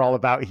that we're all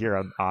about here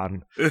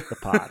on the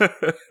pod.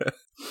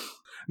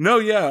 No,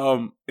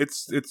 yeah,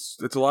 it's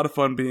a lot of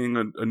fun being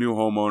a new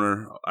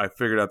homeowner. I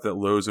figured out that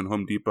Lowe's and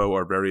Home Depot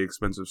are very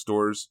expensive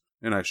stores,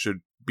 and I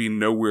should be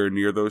nowhere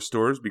near those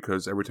stores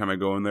because every time I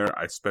go in there,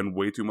 I spend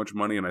way too much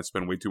money and I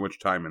spend way too much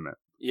time in it.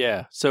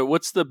 Yeah. So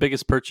what's the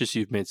biggest purchase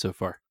you've made so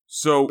far?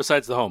 So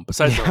Besides the home.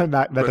 Besides the Yeah, home.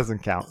 that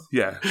doesn't count.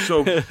 yeah,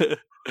 so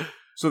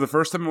the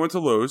first time I went to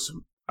Lowe's,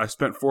 I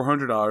spent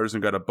 $400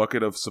 and got a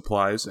bucket of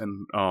supplies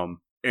and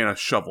a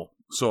shovel.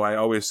 So I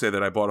always say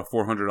that I bought a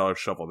 $400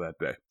 shovel that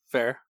day.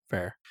 Fair.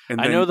 And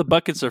I then- know the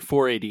buckets are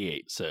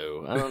 $488,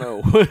 so I don't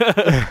know.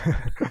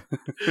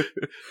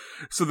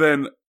 So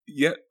then,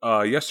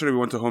 yesterday we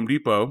went to Home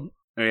Depot,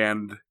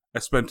 and I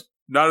spent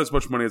not as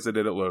much money as I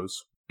did at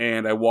Lowe's.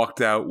 And I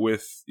walked out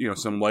with,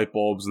 some light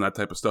bulbs and that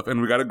type of stuff.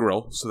 And we got a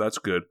grill, so that's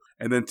good.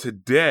 And then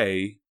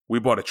today, we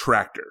bought a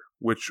tractor,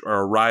 which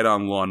are a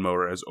ride-on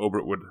lawnmower, as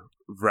Obert would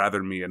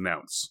rather me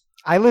announce.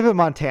 I live in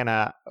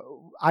Montana.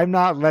 I'm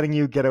not letting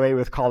you get away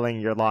with calling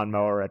your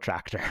lawnmower a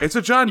tractor. It's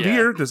a John Yeah.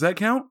 Deere. Does that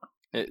count?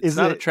 It's Is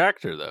not a it-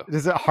 tractor, though.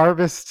 Does it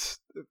harvest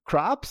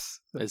crops?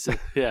 Is it?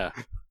 Yeah.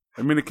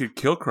 I mean, it could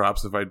kill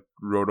crops if I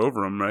rode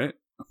over them, right?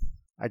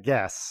 I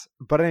guess.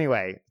 But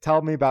anyway,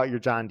 tell me about your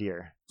John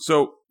Deere.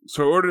 So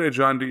I ordered a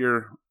John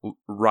Deere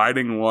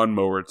riding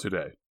lawnmower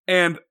today,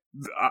 and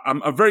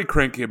I'm very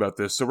cranky about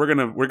this. So we're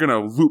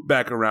gonna loop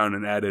back around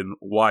and add in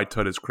why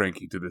Tud is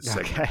cranky to this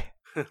segment.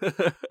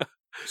 Okay.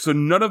 So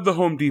none of the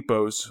Home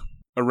Depots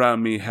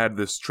around me had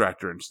this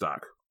tractor in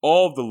stock.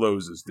 All of the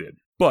Lowe's did,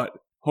 but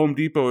Home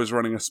Depot is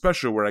running a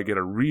special where I get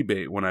a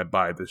rebate when I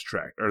buy this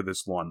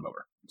this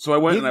lawnmower. So I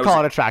went You and can I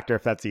call was it a tractor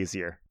if that's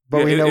easier, but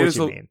Yeah, we know it what is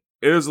you mean.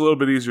 It is a little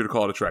bit easier to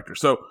call it a tractor.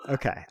 So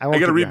Okay, I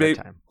get a rebate.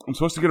 Time. I'm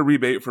supposed to get a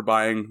rebate for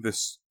buying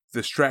this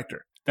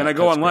tractor. And I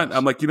go That's online. gross.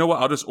 I'm like, you know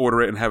what? I'll just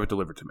order it and have it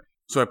delivered to me.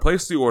 So I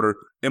place the order.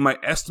 And my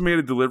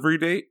estimated delivery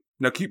date.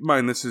 Now, keep in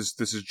mind, this is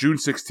June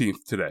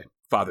 16th today,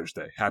 Father's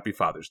Day. Happy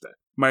Father's Day.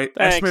 My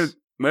Thanks.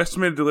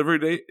 estimated delivery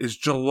date is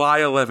July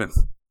 11th.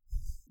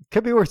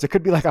 Could be worse. It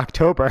could be like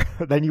October.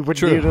 Then you wouldn't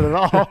True. need it at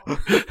all.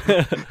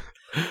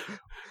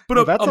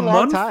 But That's a long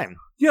month? time.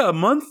 Yeah, a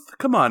month.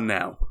 Come on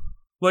now.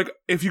 Like,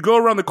 if you go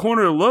around the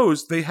corner of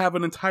Lowe's, they have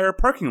an entire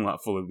parking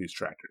lot full of these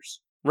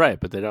tractors. Right,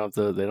 but they don't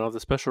have the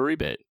special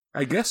rebate.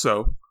 I guess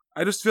so.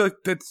 I just feel like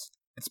it's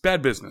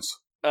bad business.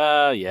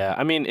 Yeah.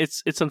 I mean,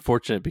 it's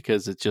unfortunate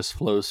because it just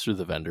flows through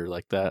the vendor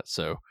like that.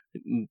 So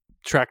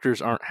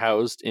tractors aren't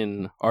housed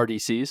in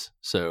RDCs.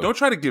 So Don't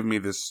try to give me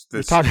this.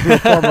 You're talking to a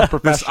former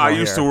professional. This I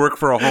used to here. work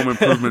for a home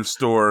improvement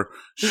store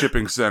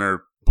shipping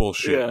center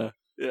bullshit.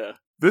 yeah.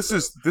 This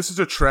is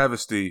a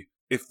travesty.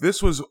 If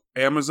this was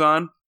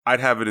Amazon, I'd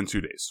have it in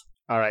 2 days.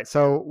 All right,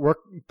 so we're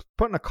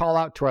putting a call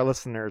out to our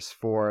listeners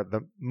for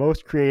the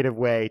most creative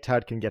way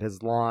Tud can get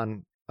his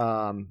lawn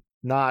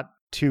not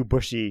too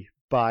bushy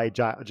by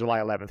July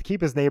 11th.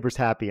 Keep his neighbors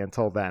happy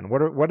until then.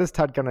 What is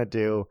Tud gonna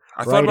do?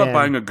 I thought about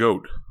buying a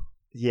goat.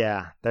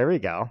 Yeah, there we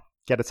go.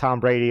 Get a Tom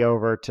Brady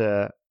over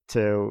to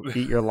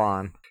eat your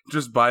lawn.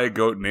 Just buy a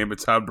goat, name it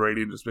Tom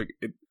Brady, and just make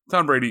it.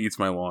 Tom Brady eats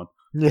my lawn.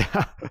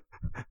 Yeah,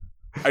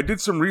 I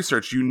did some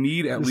research. You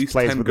need at Just least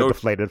plays 10 with goats. a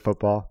deflated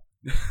football.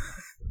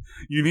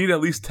 You need at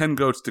least 10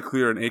 goats to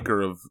clear an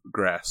acre of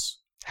grass.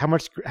 How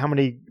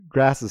many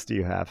grasses do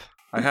you have?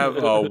 I have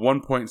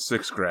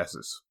 1.6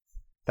 grasses.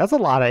 That's a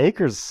lot of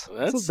acres.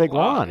 That's a big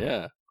wow, lawn.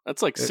 Yeah,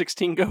 that's like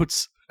 16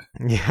 goats.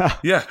 Yeah.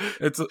 Yeah,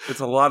 it's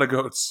a lot of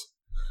goats.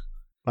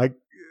 Like,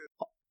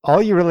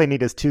 all you really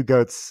need is 2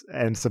 goats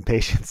and some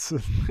patience,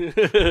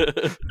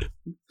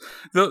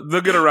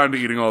 They'll get around to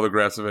eating all the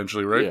grass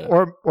eventually, right?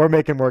 Yeah. or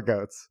making more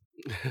goats.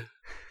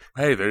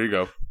 Hey, there you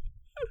go.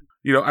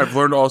 You know, I've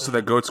learned also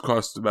that goats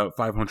cost about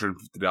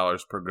 $550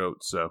 per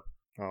goat. So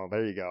Oh,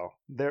 there you go.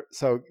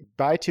 So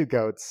buy 2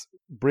 goats,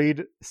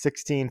 breed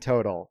 16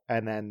 total,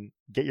 and then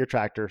get your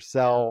tractor,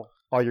 sell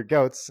all your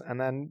goats, and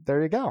then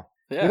there you go.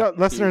 Yeah,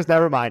 Listeners,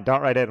 never mind.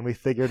 Don't write in. We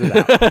figured it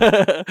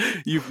out.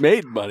 You've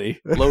made money.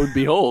 Lo and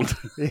behold.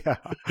 Yeah.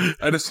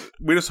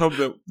 we just hope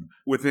that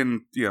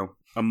within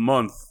a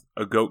month,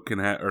 a goat can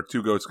have or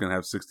 2 goats can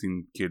have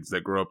 16 kids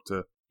that grow up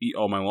to eat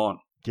all my lawn.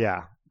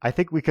 Yeah. I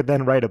think we could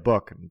then write a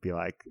book and be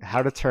like,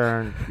 How to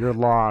Turn Your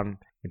Lawn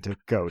into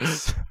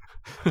Goats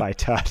by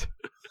Tud.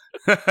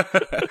 It'd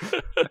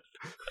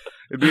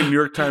be a New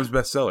York Times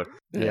bestseller.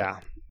 Yeah.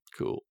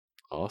 Cool.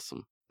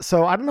 Awesome.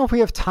 So I don't know if we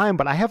have time,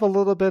 but I have a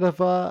little bit of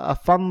a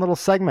fun little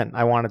segment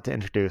I wanted to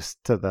introduce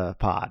to the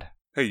pod.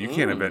 Hey, you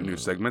can't invent new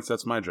segments.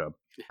 That's my job.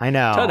 I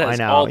know. Tud has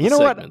I know. all the You know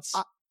segments.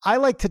 what? I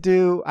like to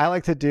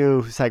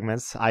do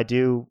segments. I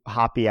do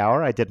Hoppy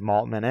Hour. I did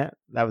Malt Minute.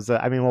 That was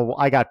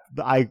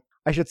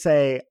I should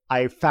say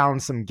I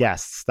found some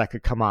guests that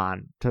could come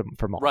on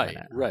for Malt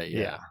Minute. Right.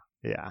 Yeah.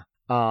 Yeah.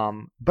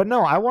 But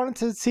no, I wanted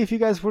to see if you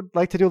guys would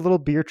like to do a little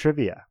beer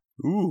trivia.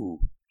 Ooh.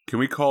 Can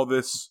we call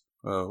this...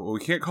 well, we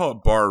can't call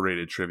it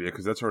bar-rated trivia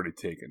because that's already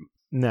taken.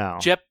 No.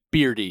 Jep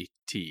Beardy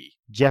tea.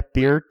 Jep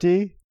Beer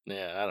Tea?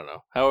 Yeah, I don't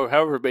know.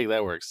 However big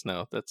that works.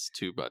 No, that's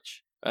too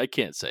much. I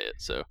can't say it.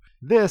 So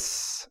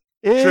This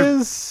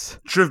is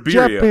Jep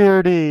Trivberia.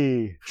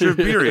 Beardy.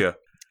 Trivberia.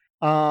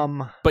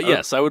 but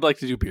yes, I would like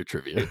to do beer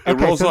trivia. It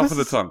rolls so off this of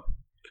the is- tongue.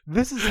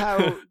 This is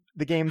how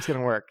the game's going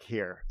to work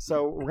here.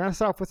 So we're going to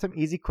start off with some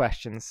easy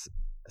questions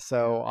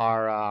so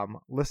our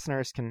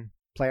listeners can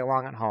play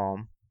along at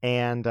home.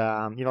 And,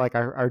 like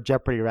our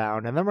Jeopardy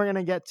round. And then we're going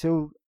to get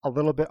to a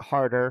little bit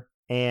harder.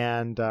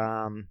 And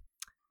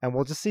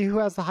we'll just see who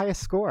has the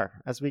highest score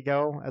as we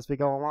go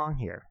along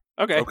here.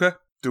 Okay. Okay.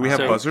 Do we have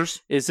So-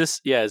 buzzers? Is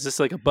this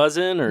like a buzz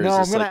in or No,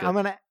 is this I'm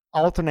gonna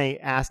alternate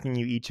asking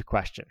you each a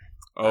question.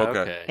 Oh,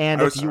 okay.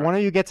 And I if was- one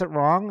of you gets it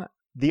wrong,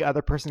 the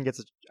other person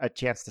gets a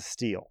chance to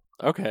steal.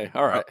 Okay.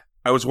 All right.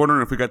 I was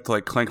wondering if we got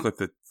to clank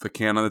the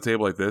can on the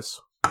table like this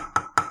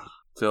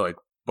to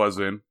buzz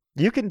in.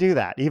 You can do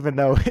that, even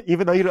though you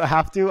don't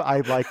have to.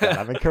 I like that.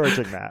 I'm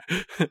encouraging that.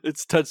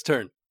 It's Tud's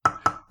turn.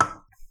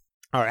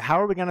 All right,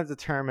 how are we going to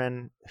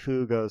determine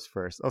who goes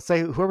first? I'll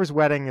say whoever's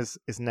wedding is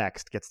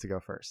next gets to go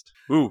first.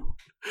 Ooh.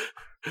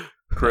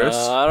 Chris?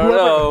 I don't Whoever-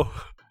 know.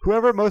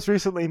 Whoever most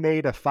recently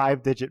made a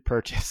 5-digit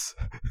purchase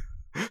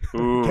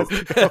Ooh.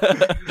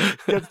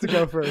 gets to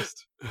go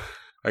first.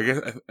 I guess,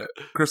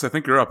 Chris, I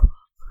think you're up.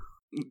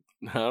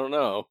 I don't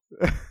know.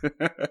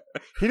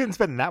 He didn't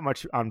spend that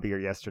much on beer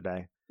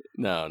yesterday.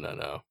 No.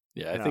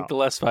 Yeah, I No. think the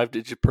last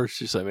 5-digit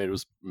purchase I made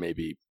was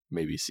maybe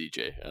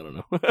CJ. I don't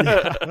know.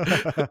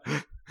 Yeah.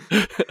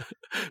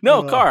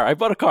 No, car. I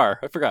bought a car.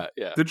 I forgot.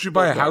 Yeah. Did you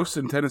buy a Bought car. house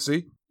in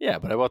Tennessee? Yeah,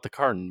 but I bought the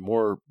car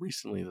more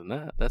recently than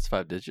that. That's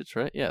 5 digits,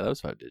 right? Yeah, that was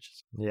 5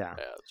 digits. Yeah.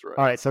 Yeah, that's right.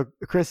 All right, so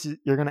Chris,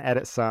 you're going to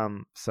edit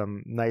some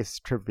nice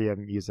trivia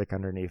music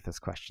underneath this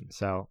question.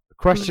 So,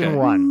 question Okay.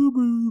 1.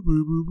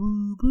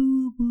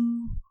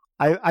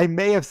 I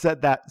may have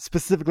said that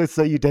specifically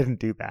so you didn't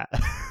do that.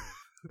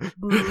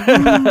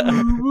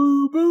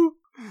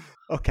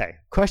 Okay,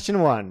 question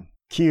 1.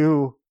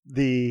 Cue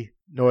the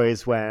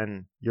noise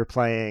when you're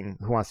playing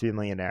Who Wants to Be a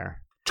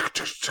Millionaire.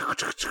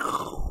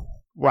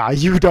 Wow,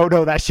 you don't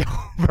know that show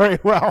very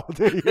well,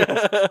 do you?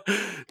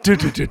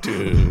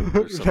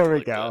 There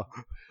we go.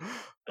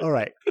 All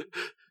right.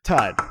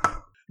 Todd,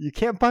 you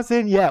can't buzz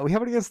in yet. We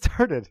haven't even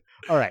started.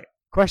 All right.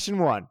 Question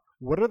 1.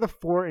 What are the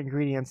 4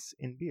 ingredients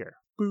in beer?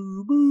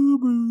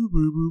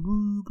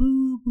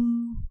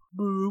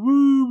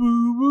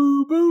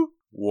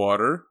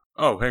 Water.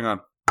 Oh, hang on.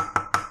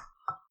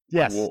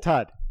 Yes, Whoa.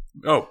 Todd.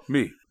 Oh,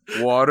 me.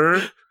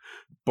 Water,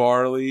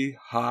 barley,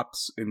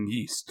 hops, and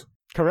yeast.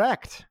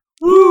 Correct.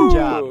 Woo! Good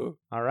job.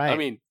 All right. I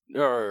mean,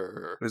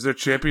 Is there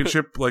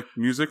championship like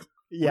music?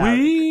 yeah.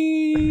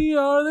 We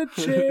are the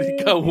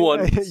champions. got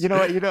one. You know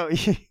what? You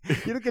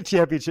don't get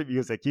championship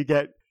music. You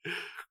get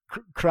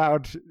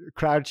crowd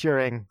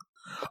cheering.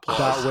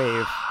 Dot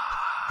wave.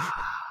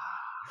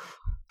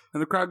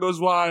 And the crowd goes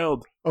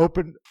wild.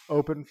 Open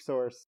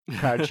source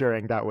crowd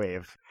cheering. Dot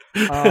wave.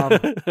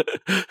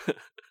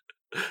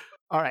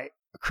 All right,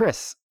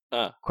 Chris.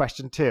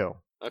 Question 2.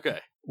 Okay.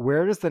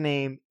 Where does the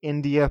name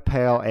India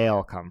Pale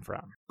Ale come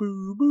from?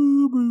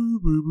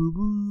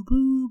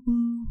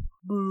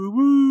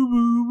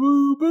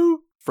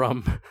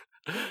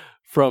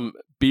 From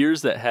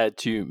beers that had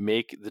to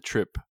make the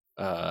trip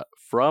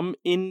from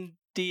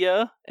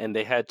India, and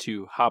they had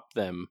to hop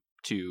them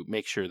to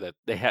make sure that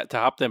they had to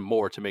hop them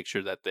more to make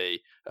sure that they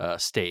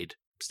stayed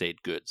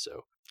good.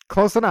 So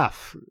Close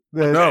enough.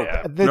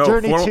 The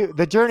journey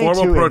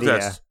formal to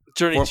protest.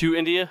 journey to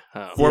India.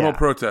 Oh. Formal Yeah.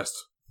 protest.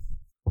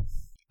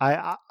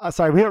 I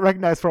sorry, we don't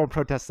recognize formal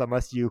protests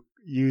unless you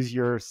use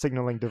your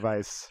signaling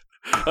device.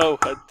 Oh,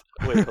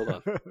 wait, hold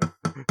on.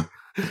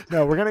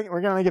 No, we're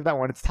gonna give that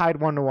one. It's tied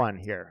 1-1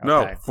 here. Okay.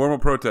 No, formal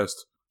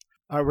protest.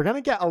 All right, we're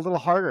gonna get a little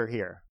harder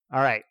here.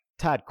 All right,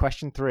 Todd.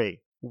 Question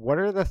 3. What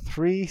are the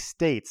 3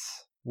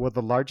 states with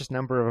the largest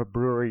number of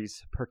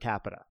breweries per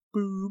capita?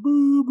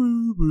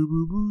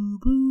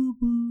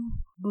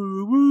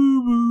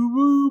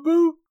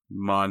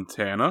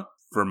 Montana,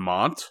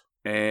 Vermont,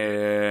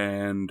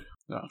 and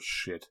oh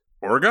shit,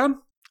 Oregon.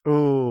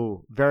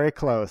 Ooh, very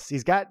close.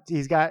 He's got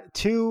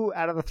 2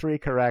 out of the 3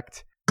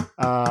 correct.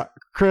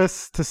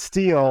 Chris, to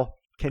steal,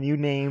 can you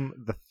name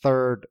the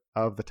 3rd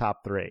of the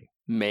top 3?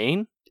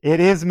 Maine. It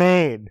is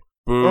Maine.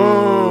 Boo!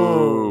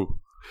 Oh.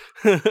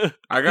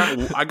 I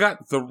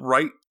got the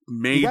right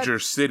major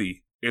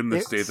city in the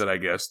state that I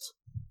guessed.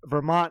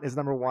 Vermont is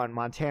number 1,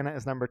 Montana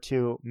is number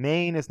 2,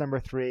 Maine is number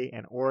 3,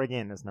 and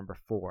Oregon is number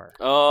 4.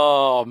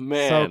 Oh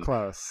man, So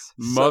close.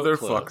 Motherfucker.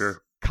 close.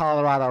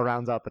 Colorado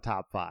rounds out the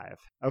top 5.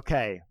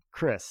 Okay,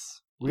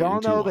 Chris. We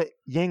all know that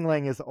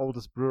Yuengling is the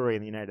oldest brewery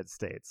in the United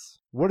States.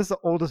 What is the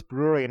oldest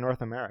brewery in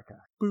North America?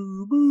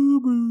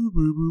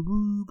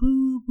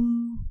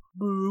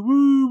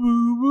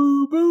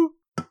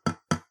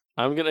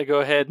 I'm gonna go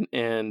ahead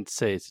and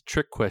say it's a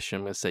trick question.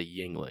 I'm gonna say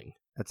Yuengling.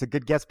 That's a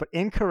good guess, but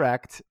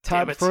incorrect.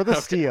 Damn Todd, it. for the Okay.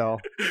 steal,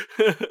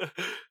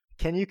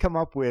 can you come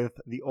up with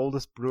the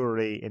oldest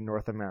brewery in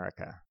North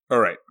America? All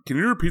right. Can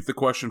you repeat the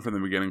question from the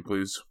beginning,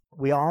 please?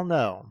 We all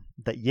know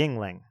that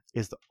Yuengling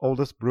is the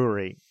oldest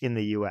brewery in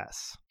the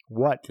U.S.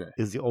 What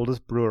is Okay. the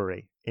oldest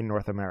brewery in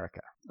North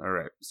America? All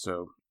right.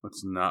 So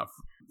it's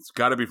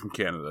got to be from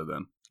Canada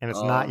then. And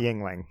it's not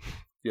Yuengling.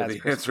 Yeah, That's the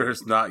Chris answer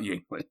is not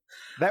Yuengling.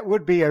 That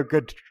would be a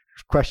good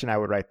question I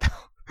would write down.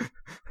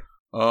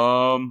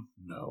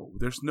 No,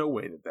 there's no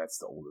way that that's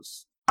the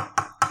oldest.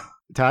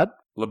 Todd?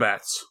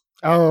 Labatt's.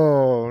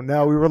 Oh,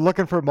 no, we were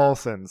looking for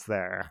Molson's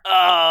there.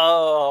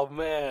 Oh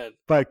man,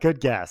 But good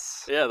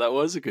guess. yeah, that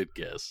was a good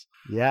guess.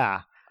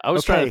 Yeah. I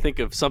was trying Okay. to think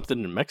of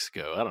something in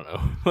Mexico. I don't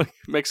know, like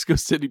Mexico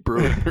City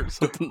Brewing or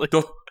something like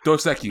Dos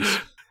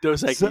Equis.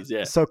 Dos Equis.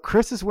 Yeah. So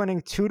Chris is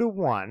winning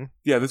 2-1.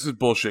 Yeah, this is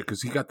bullshit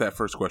because he got that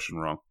first question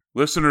wrong.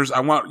 Listeners, I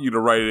want you to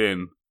write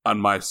in on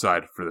my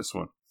side for this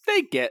one.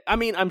 I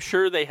mean, I'm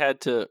sure they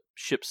had to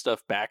ship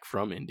stuff back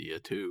from India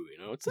too. You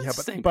know, it's the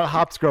same. But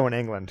hops grow in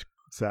England.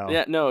 So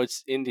Yeah, no,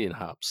 it's Indian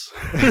hops.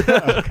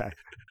 Okay.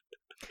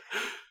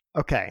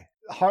 Okay.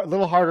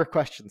 Little harder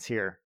questions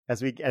here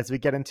as we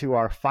get into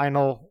our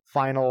final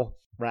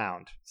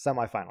round,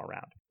 semifinal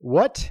round.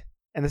 What?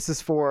 And this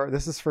is for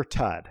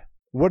Todd.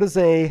 What is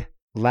a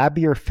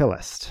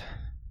labiophilist?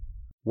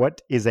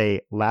 What is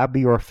a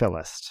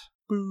labiophilist?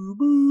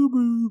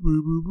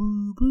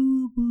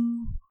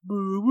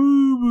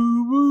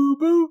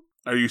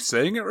 Are you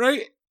saying it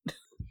right?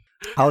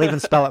 I'll even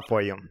spell it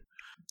for you.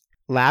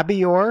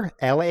 Labior,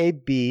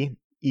 Labeor,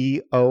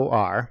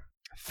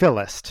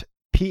 Philist,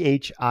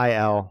 Philist.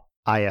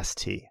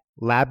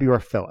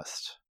 Labior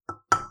Philist.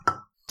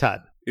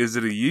 Tud. Is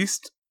it a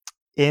yeast?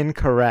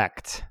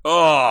 Incorrect.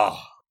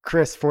 Oh.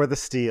 Chris, for the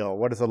steal,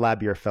 what is a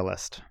Labior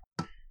Philist?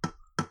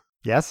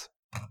 Yes?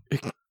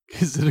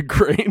 Is it a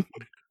grain?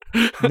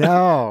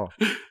 No.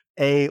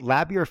 A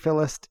Labior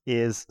Philist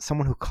is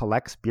someone who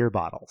collects beer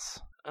bottles.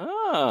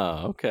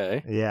 Oh,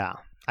 okay. Yeah.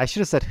 I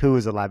should have said who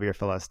is a Labior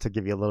Philist to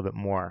give you a little bit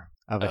more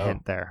of a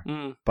hint there.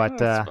 But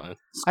that's fine.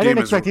 I didn't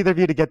expect either of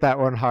you to get that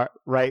one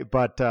right,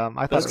 but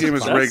I thought this game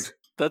is rigged.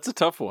 That's a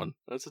tough one.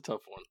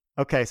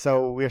 Okay,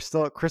 so we're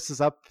still Chris is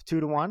up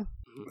 2-1.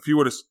 If you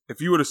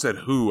would have said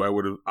who, I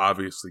would have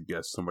obviously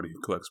guessed somebody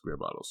who collects beer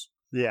bottles.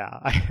 Yeah,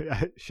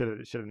 I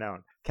should have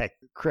known. Okay,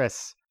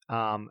 Chris,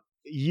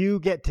 you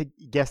get to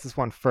guess this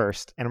one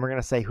first, and we're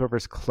gonna say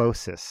whoever's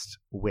closest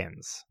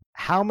wins.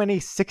 How many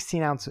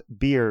 16-ounce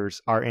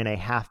beers are in a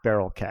half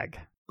barrel keg?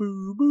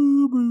 Boo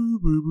boo boo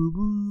boo boo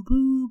boo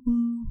boo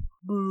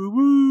boo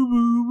boo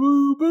boo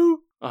boo boo.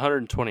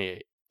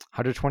 128.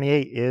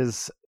 128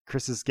 is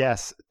Chris's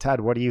guess.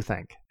 Ted, what do you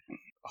think?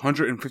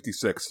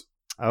 156.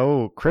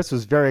 Oh, Chris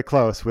was very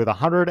close with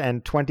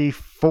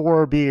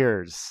 124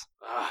 beers.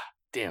 Ah,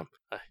 damn.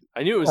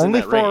 I knew it was only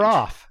in that 4 range.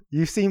 off.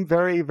 You seem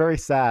very, very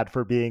sad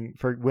for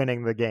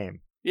winning the game.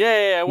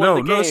 Yeah, I won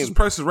the game. No, this is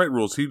Price is Right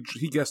rules. He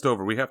guessed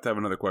over. We have to have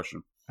another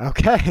question.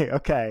 Okay.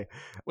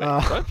 Wait,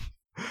 what?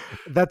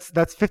 That's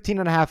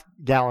 15.5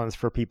 gallons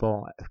for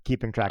people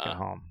keeping track at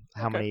home.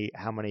 How okay.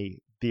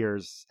 many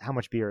beers? How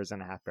much beer is in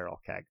a half barrel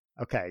keg?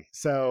 Okay,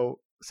 so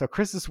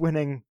Chris is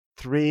winning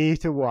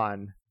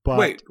 3-1. But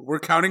wait, we're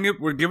counting it.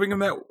 We're giving him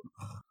that.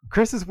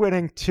 Chris is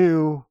winning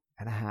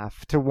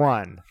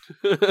 2.5-1.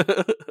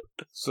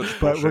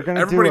 But we're gonna.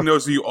 Everybody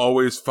knows that you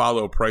always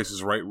follow Price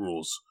is Right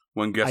rules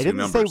when guessing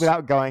numbers. I didn't say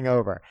without going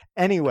over.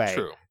 Anyway,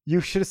 True. You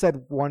should have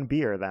said 1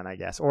 beer then, I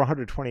guess, or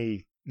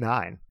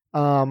 129.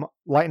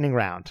 Lightning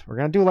round. We're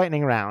gonna do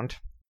lightning round,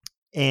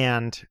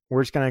 and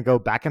we're just gonna go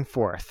back and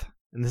forth.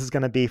 And this is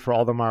gonna be for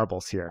all the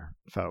marbles here,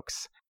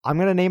 folks. I'm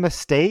gonna name a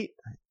state,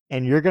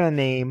 and you're gonna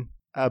name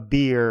a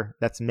beer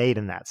that's made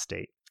in that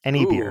state.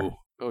 Any beer.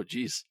 Oh,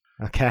 geez.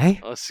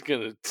 Okay.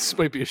 This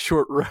might be a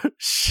short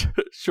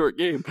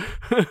game.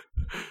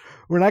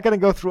 We're not going to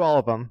go through all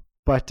of them,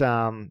 but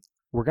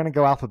we're going to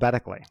go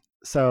alphabetically.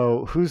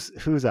 So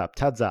who's up?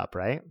 Tud's up,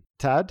 right?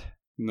 Tud?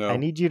 No. I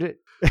need you to.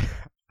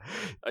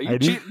 Are you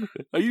cheating?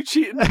 Are you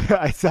cheating?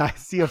 I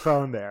see a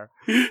phone there.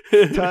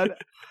 Tud,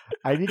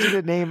 I need you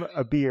to name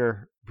a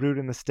beer brewed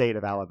in the state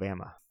of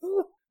Alabama.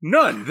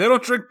 None. They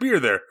don't drink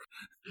beer there.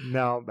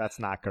 No, that's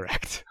not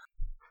correct.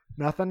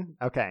 Nothing?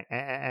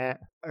 Okay.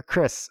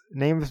 Chris,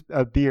 name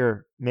a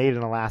beer made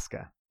in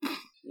Alaska.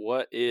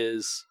 What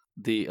is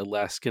the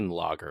Alaskan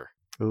lager?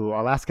 Ooh,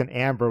 Alaskan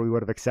Amber we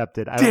would have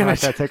accepted. I don't know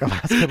if I take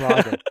Alaskan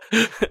lager.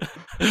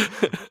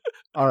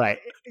 All right.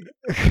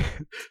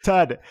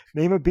 Tud,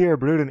 name a beer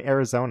brewed in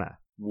Arizona.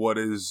 What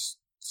is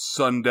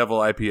Sun Devil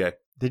IPA?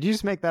 Did you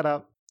just make that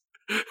up?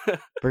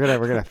 We're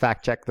gonna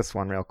fact check this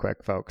one real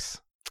quick,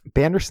 folks.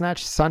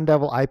 Bandersnatch Sun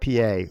Devil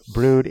IPA,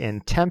 brewed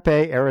in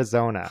Tempe,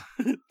 Arizona.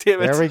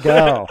 Damn it. There we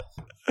go.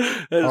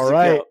 All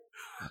right.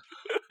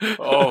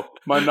 Oh,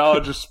 my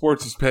knowledge of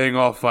sports is paying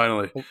off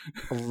finally.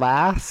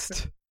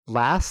 Last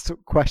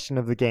question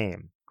of the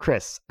game.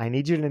 Chris, I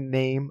need you to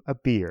name a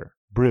beer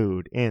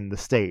brewed in the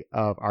state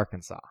of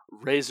Arkansas.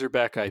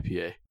 Razorback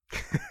IPA.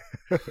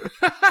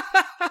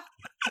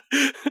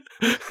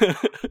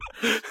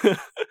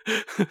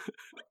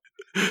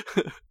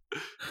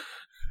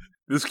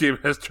 This game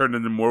has turned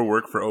into more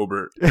work for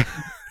Obert.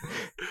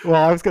 Well,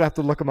 I was going to have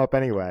to look them up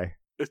anyway.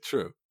 It's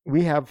true.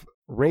 We have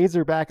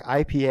Razorback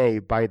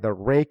IPA by the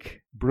Rake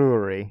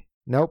Brewery.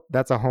 Nope,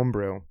 that's a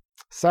homebrew.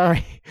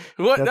 Sorry.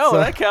 What? No,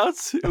 that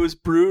counts. It was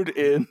brewed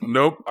in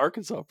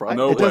Arkansas, probably.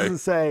 No it way. Doesn't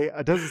say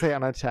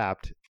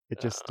Untapped.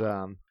 It just I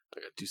gotta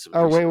do some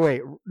research. research.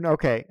 wait.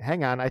 Okay,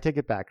 hang on. I take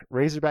it back.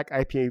 Razorback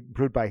IPA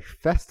brewed by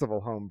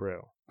Festival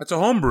Homebrew. That's a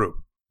homebrew.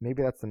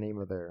 Maybe that's the name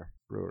of their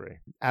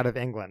brewery. Out of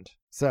England.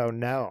 So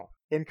no.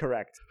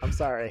 Incorrect. I'm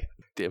sorry.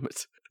 Damn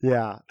it.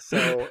 Yeah.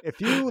 So if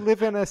you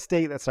live in a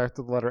state that starts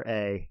with the letter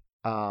A,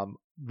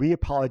 we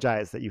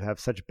apologize that you have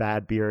such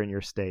bad beer in your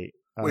state.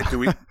 Wait,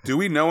 do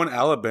we know an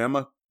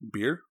Alabama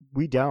beer?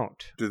 We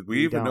don't. Do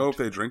we even know if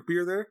they drink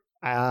beer there?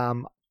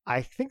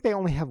 I think they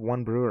only have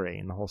one brewery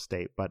in the whole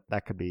state, but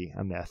that could be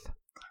a myth.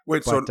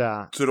 Wait, so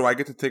do I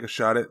get to take a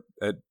shot at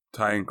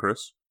Ty and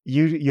Chris?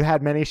 You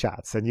had many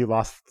shots and you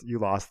lost.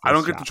 I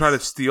don't get to try to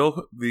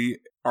steal the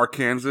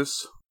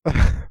Arkansas.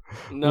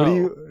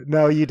 No.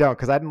 No, you don't,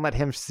 because I didn't let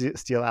him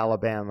steal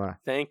Alabama.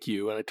 Thank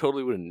you, and I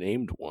totally would have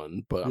named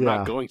one, but I'm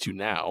not going to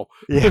now.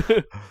 Yeah.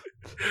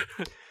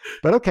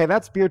 But okay,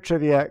 that's beer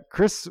trivia.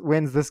 Chris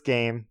wins this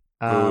game.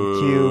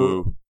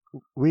 Q.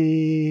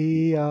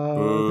 We are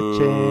the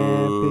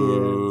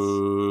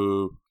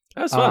champions.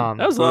 That was fun.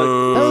 That was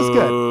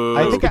good.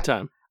 That was a good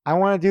time. I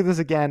want to do this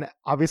again.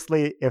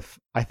 Obviously,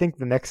 I think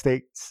the next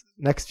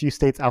few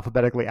states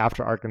alphabetically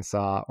after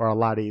Arkansas are a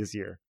lot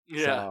easier.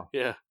 Yeah,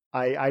 yeah.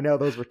 I know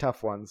those were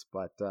tough ones,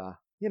 but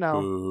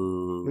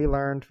Ooh. we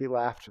learned, we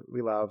laughed,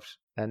 we loved,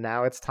 and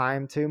now it's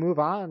time to move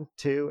on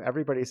to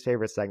everybody's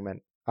favorite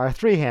segment, our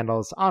 3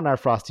 handles on our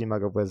Frosty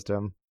Mug of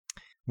Wisdom,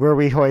 where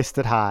we hoist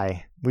it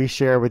high. We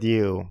share with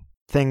you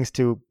things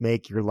to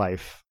make your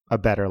life a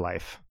better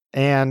life.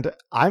 And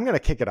I'm going to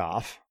kick it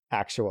off,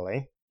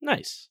 actually.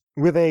 Nice.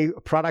 With a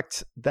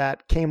product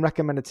that came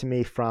recommended to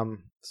me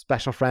from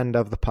special friend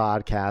of the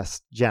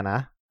podcast,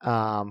 Jenna.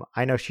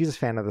 I know she's a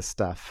fan of this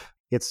stuff.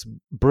 It's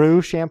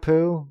Brew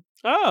shampoo.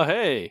 Oh,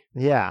 hey.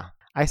 Yeah.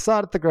 I saw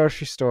it at the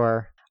grocery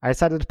store. I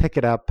decided to pick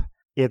it up.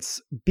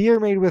 It's beer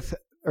made with,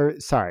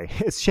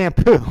 it's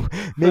shampoo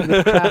made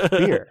with craft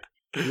beer.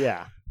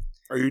 Yeah.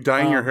 Are you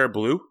dyeing your hair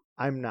blue?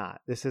 I'm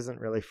not. This isn't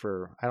really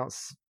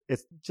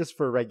it's just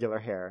for regular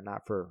hair,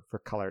 not for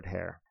colored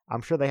hair.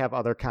 I'm sure they have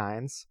other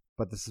kinds,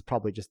 but this is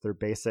probably just their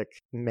basic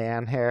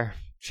man hair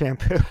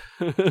shampoo.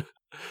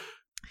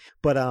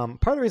 But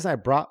part of the reason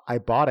I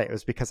bought it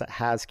was because it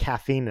has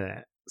caffeine in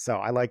it. So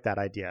I like that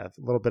idea.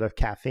 A little bit of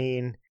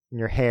caffeine in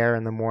your hair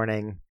in the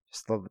morning,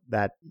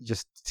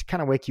 just to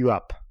kind of wake you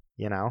up,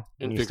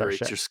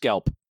 Invigorates your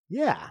scalp.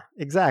 Yeah,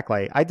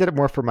 exactly. I did it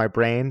more for my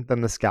brain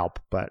than the scalp,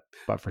 but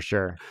for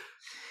sure.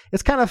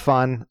 It's kind of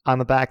fun. On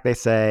the back they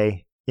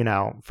say,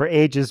 for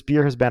ages,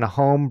 beer has been a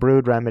home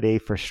brewed remedy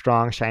for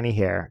strong, shiny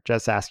hair.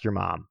 Just ask your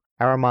mom.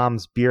 Our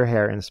mom's beer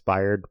hair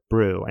inspired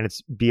brew, and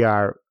it's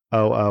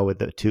BROO with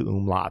the 2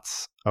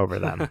 umlauts over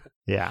them.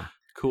 Yeah.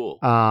 Cool.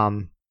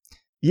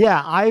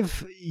 Yeah,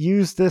 I've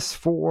used this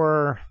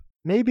for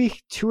maybe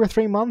 2 or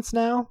 3 months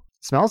now.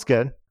 It smells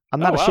good. I'm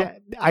not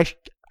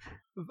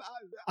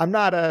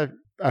a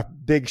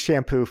big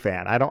shampoo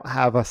fan. I don't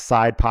have a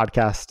side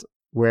podcast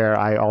where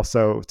I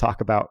also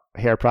talk about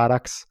hair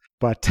products,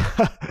 but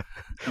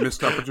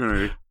missed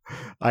opportunity.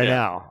 I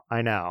know.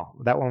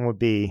 That one would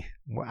be,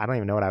 I don't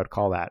even know what I would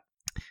call that.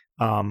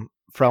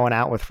 Throwing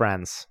out with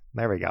friends.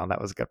 There we go.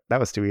 That was good. That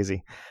was too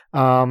easy.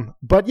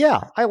 But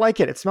yeah, I like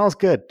it. It smells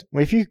good.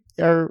 If you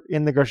are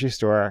in the grocery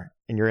store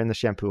and you're in the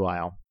shampoo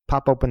aisle,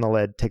 pop open the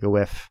lid, take a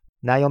whiff.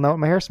 Now you'll know what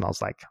my hair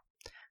smells like.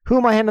 Who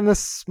am I handing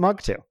this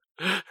mug to?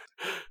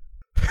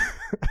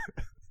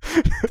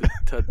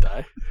 To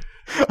die.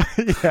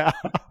 Yeah.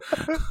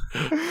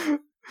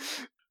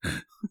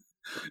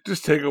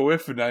 Just take a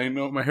whiff and now you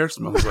know what my hair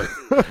smells like.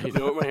 You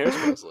know what my hair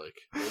smells like.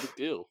 No big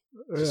deal.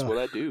 This is what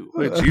I do.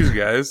 Like, geez,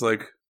 guys,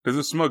 does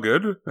it smell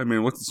good? I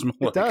mean, what's it smell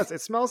like? It does.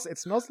 It smells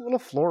a little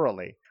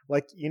florally.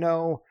 Like,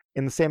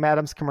 in the Sam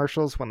Adams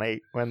commercials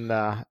when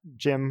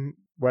Jim,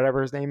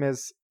 whatever his name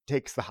is,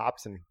 takes the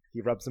hops and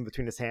he rubs them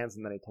between his hands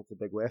and then he takes a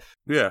big whiff.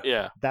 Yeah.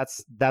 Yeah.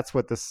 That's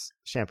what this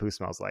shampoo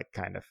smells like,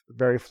 kind of.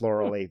 Very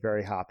florally,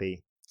 very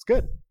hoppy. It's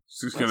good.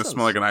 So he's going to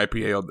smell like an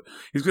IPA.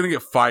 He's going to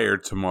get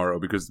fired tomorrow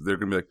because they're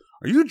going to be like,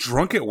 are you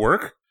drunk at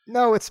work?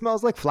 No, it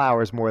smells like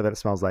flowers more than it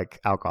smells like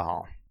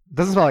alcohol. It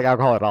doesn't smell like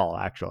alcohol at all,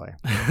 actually.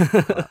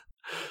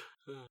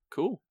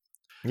 Cool.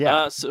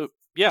 Yeah. So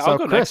Chris, I'll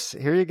go next.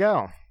 Here you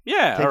go.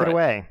 Yeah. Take it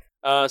away.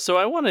 So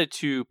I wanted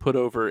to put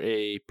over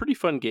a pretty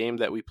fun game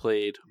that we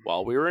played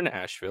while we were in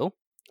Asheville.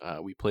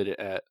 We played it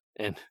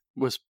and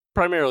was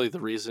primarily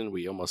the reason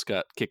we almost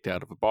got kicked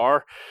out of a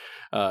bar.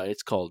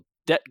 It's called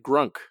Det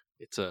Grunk.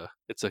 It's a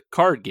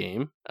card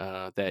game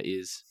that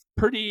is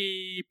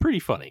pretty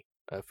funny,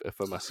 if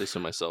I must say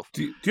so myself.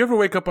 Do you ever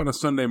wake up on a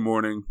Sunday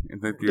morning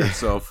and think to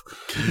yourself,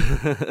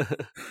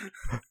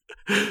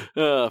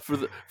 for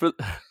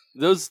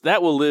those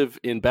that will live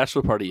in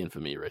bachelor party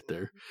infamy right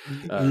there.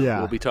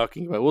 Yeah,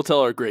 we'll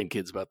tell our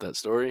grandkids about that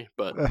story,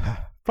 but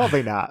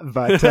probably not.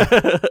 But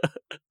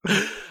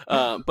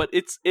but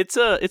it's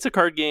a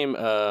card game.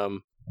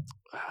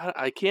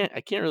 I can't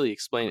really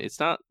explain it.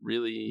 It's not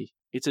really.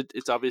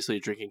 It's obviously a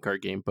drinking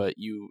card game, but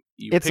you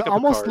it's pick up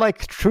almost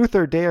like Truth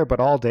or Dare, but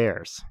all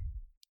dares.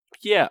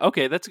 Yeah,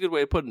 okay, that's a good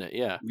way of putting it.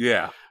 Yeah.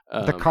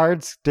 The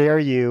cards dare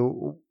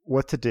you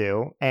what to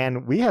do,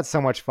 and we had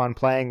so much fun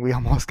playing. We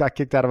almost got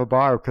kicked out of a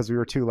bar because we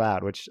were too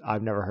loud, which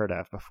I've never heard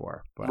of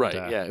before. But, right?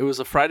 Yeah, it was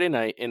a Friday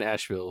night in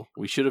Asheville.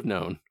 We should have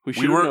known. We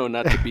should have known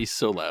not to be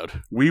so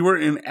loud. We were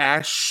in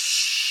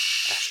Asheville.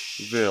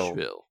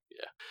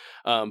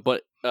 Yeah.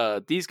 But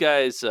these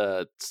guys,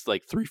 it's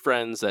like 3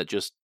 friends that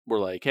just were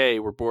like, "Hey,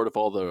 we're bored of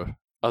all the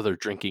other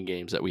drinking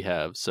games that we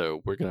have,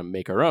 so we're gonna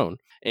make our own."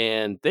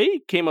 And they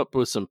came up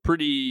with some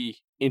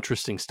pretty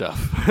interesting stuff.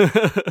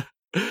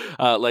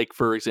 Like,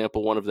 for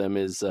example, one of them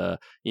is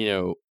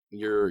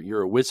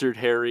you're a wizard,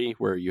 Harry,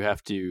 where you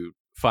have to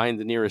find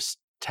the nearest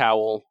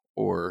towel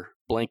or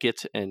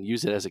blanket and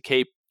use it as a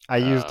cape. I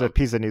used a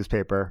piece of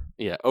newspaper.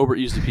 Yeah, Obert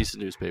used a piece of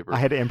newspaper. I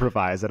had to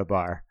improvise at a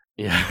bar.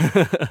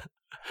 Yeah.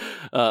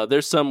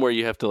 There's some where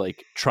you have to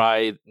like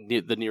try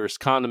the nearest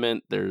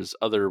condiment. There's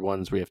other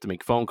ones where you have to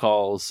make phone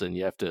calls, and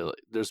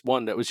there's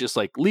one that was just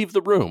like, leave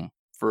the room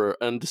for an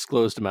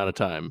undisclosed amount of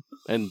time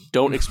and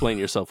don't explain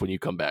yourself when you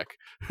come back.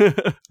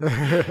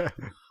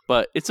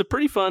 But it's a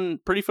pretty fun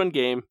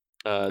game.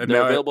 They're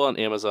available on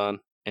Amazon,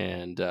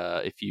 and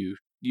if you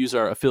use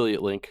our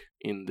affiliate link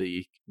in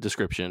the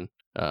description,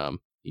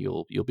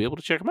 you'll be able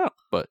to check them out.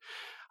 But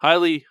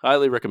highly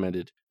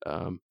recommended.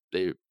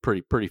 they're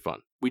pretty fun.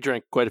 We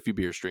drank quite a few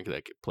beers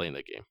playing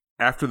that game.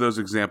 After those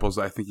examples,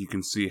 I think you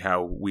can see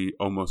how we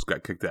almost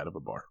got kicked out of a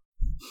bar.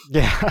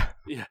 Yeah.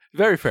 Yeah,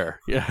 very fair.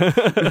 Yeah.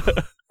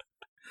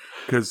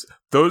 Because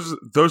those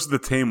are the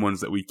tame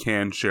ones that we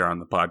can share on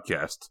the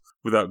podcast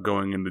without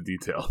going into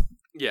detail.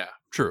 Yeah,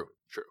 true.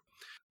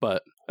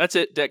 But that's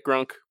it, Deck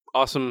Grunk.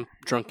 Awesome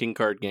drunken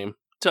card game.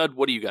 Todd,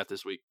 what do you got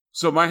this week?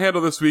 So my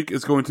handle this week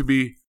is going to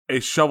be a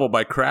shovel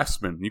by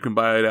Craftsman. You can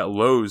buy it at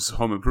Lowe's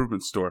Home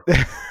Improvement Store.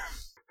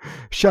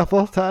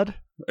 Shovel, Todd?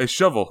 A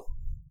shovel.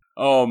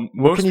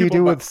 What can you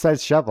do with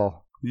said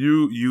shovel?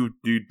 You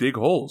dig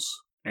holes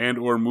and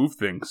or move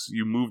things.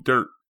 You move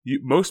dirt.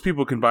 Most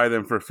people can buy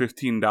them for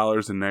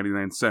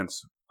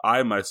 $15.99.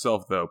 I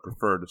myself, though,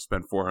 prefer to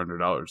spend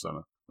 $400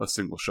 on a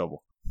single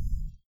shovel.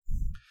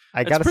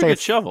 I gotta say, good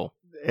shovel.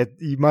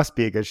 You must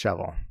be a good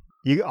shovel.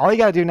 All you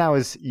gotta do now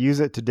is use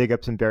it to dig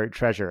up some buried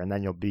treasure, and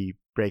then you'll be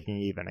breaking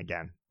even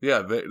again.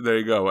 Yeah, there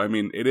you go. I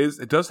mean,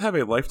 it does have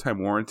a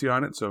lifetime warranty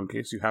on it, so in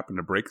case you happen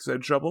to break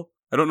said shovel,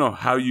 I don't know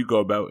how you go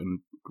about in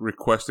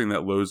requesting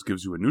that Lowe's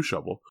gives you a new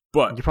shovel,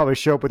 but you probably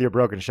show up with your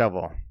broken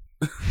shovel.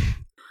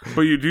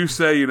 But you do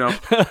say,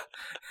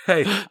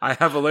 hey, I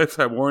have a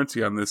lifetime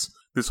warranty on this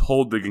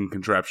hole digging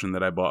contraption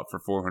that I bought for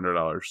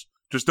 $400.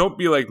 Just don't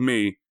be like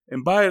me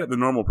and buy it at the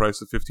normal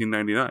price of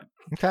 $15.99.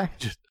 Okay.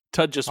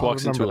 Todd just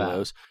walks into a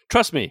Lowe's.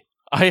 Trust me,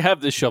 I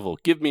have this shovel.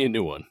 Give me a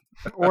new one.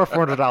 Or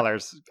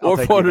 $400. Or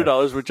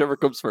 $400, whichever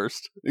comes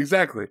first.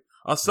 Exactly.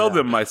 I'll sell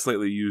them my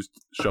slightly used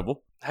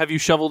shovel. Have you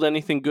shoveled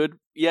anything good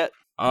yet?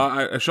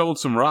 I shoveled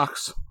some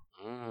rocks.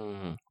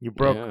 You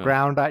broke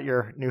ground at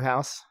your new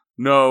house?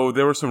 No,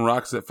 there were some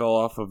rocks that fell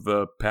off of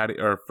the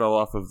patio, or fell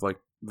off of like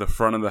the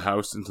front of the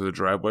house into the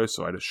driveway,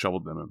 so I just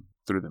shoveled them and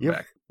threw them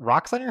back.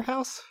 Rocks on your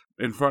house?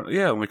 In front,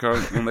 yeah,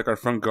 in our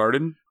front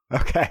garden.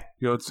 Okay.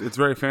 It's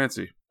very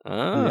fancy.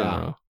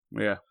 Oh.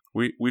 Yeah.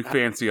 We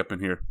fancy up in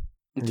here.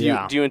 Do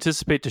you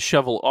anticipate to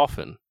shovel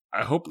often?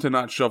 I hope to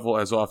not shovel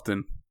as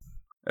often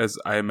as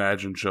I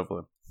imagine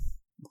shoveling.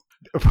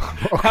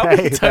 How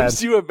many times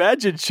do you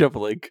imagine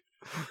shoveling?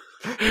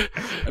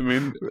 I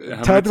mean,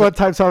 Todd one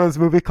time saw this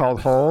movie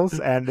called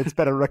Holes, and it's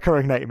been a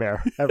recurring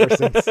nightmare ever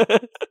since.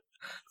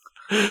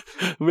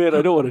 Man,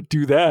 I don't want to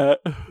do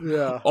that.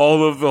 Yeah.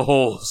 All of the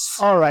holes.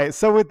 All right.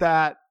 So with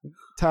that,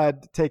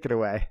 Todd, take it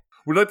away.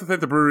 We'd like to thank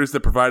the breweries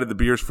that provided the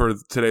beers for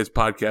today's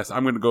podcast.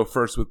 I'm going to go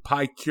first with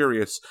Pie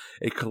Curious,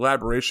 a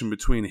collaboration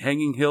between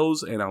Hanging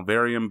Hills and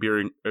Alvarium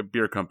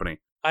Beer Company.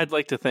 I'd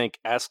like to thank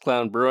Ass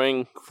Clown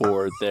Brewing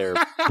for their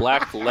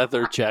black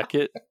leather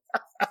jacket,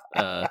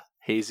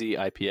 hazy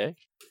IPA.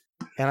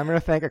 And I'm going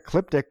to thank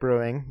Ecliptic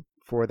Brewing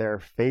for their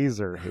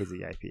Phaser Hazy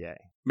IPA.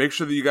 Make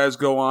sure that you guys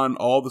go on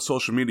all the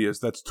social medias.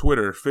 That's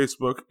Twitter,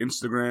 Facebook,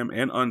 Instagram,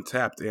 and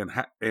Untapped, and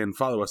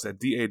follow us at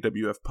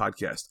DAWF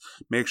Podcast.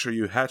 Make sure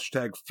you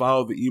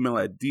follow the email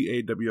at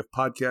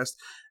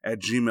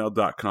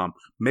dawfpodcast@gmail.com.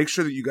 Make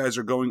sure that you guys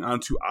are going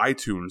onto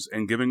iTunes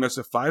and giving us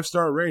a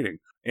 5-star rating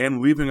and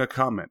leaving a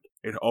comment.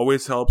 It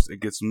always helps. It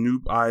gets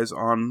new eyes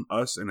on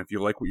us. And if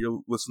you like what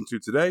you listened to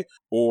today,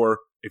 or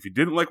if you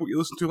didn't like what you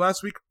listened to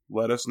last week,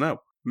 let us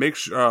know. Make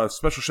sure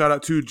special shout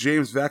out to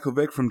James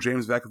Vakovic from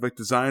James Vakovic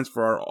Designs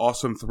for our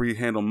awesome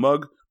 3-handle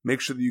mug. Make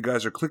sure that you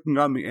guys are clicking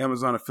on the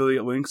Amazon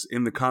affiliate links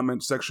in the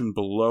comment section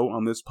below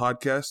on this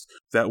podcast.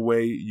 That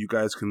way you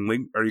guys can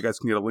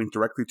get a link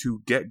directly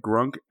to Get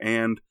Grunk,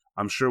 and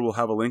I'm sure we'll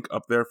have a link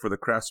up there for the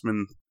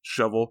Craftsman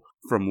shovel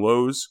from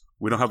Lowe's.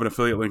 We don't have an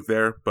affiliate link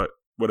there, but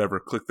whatever.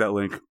 Click that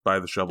link, buy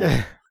the shovel.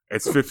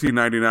 It's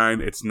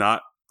 $15.99. It's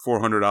not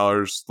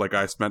 $400 like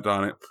I spent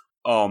on it.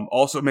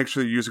 Also, make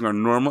sure you're using our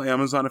normal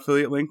Amazon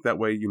affiliate link. That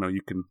way, you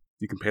can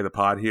pay the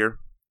pod here.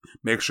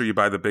 Make sure you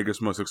buy the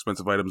biggest, most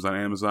expensive items on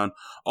Amazon.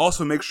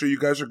 Also, make sure you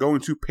guys are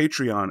going to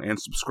Patreon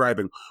and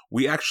subscribing.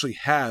 We actually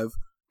have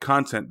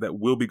content that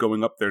will be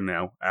going up there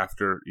now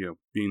after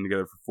being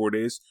together for 4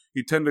 days.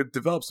 You tend to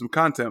develop some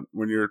content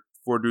when you're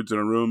 4 dudes in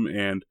a room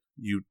and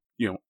you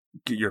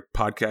get your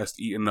podcast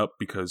eaten up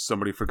because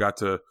somebody forgot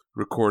to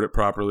record it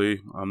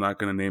properly. I'm not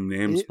going to name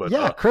names,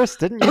 but Chris,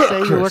 didn't you say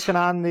you're working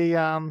on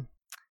the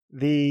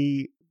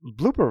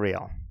blooper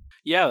reel?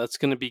 Yeah, that's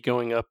going to be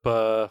going up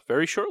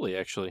very shortly,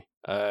 actually.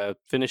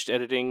 Finished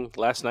editing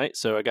last night,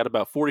 so I got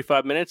about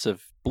 45 minutes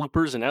of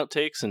bloopers and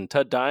outtakes and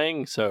Tud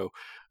dying. So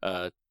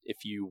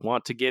if you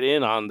want to get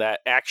in on that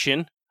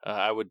action,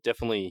 I would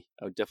definitely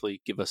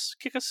kick us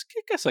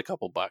a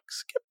couple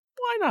bucks.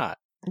 Why not?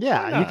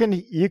 Yeah, you can.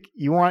 If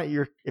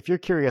you're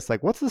curious,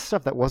 like, what's the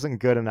stuff that wasn't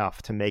good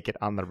enough to make it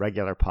on the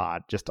regular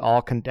pod, just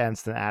all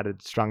condensed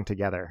and strung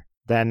together?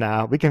 Then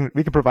we can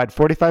provide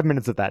 45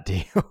 minutes of that to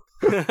you.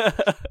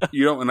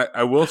 And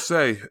I will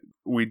say,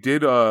 we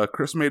did.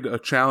 Chris made a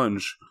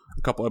challenge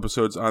a couple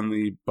episodes on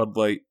the Bud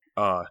Light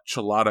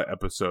Chelada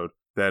episode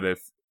that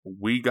if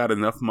we got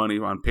enough money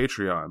on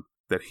Patreon,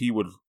 that he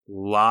would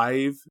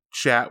live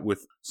chat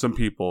with some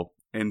people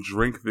and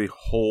drink the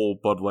whole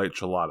Bud Light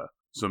Chelada.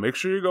 So make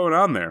sure you're going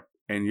on there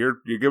and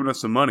you're giving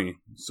us some money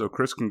so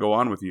Chris can go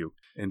on with you.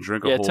 and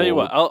drink a Yeah, whole. tell you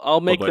what,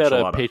 I'll make Bud Light that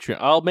a Chelada. Patreon.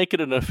 I'll make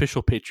it an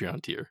official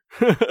Patreon tier.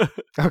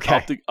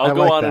 Okay. I'll I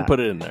go like on that. and put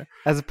it in there.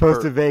 As opposed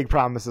Or- to vague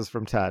promises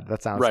from Ted.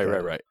 That sounds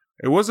good. Right.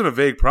 It wasn't a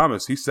vague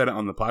promise. He said it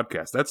on the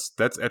podcast.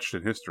 That's etched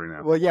in history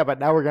now. Well, yeah, but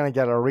now we're going to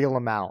get a real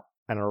amount,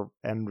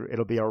 and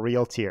it'll be a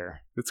real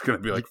tier. It's going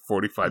to be like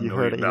 $45 You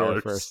heard million. it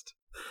here first.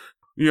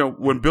 You know,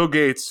 when Bill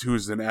Gates,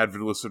 who's an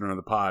avid listener of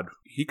the pod,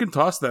 he can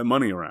toss that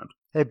money around.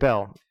 Hey,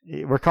 Bill,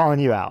 we're calling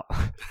you out.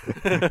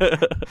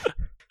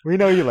 We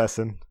know you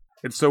listen.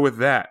 And so with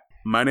that,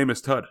 my name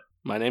is Tud.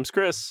 My name's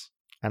Chris.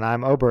 And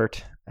I'm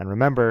Obert. And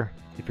remember,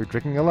 if you're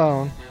drinking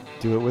alone,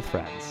 do it with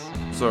friends.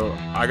 So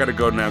I got to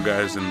go now,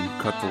 guys, and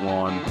cut the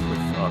lawn with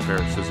a pair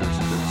of scissors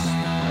because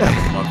I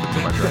have a month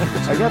until my driving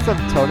gets I here. got some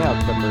toenail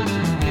clippers.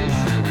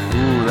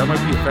 Ooh, that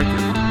might be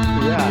effective.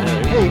 Yeah.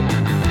 Yeah.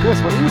 Hey, Chris,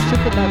 when are you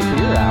shipping that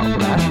beer out for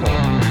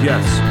Nashville?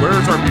 Yes. Where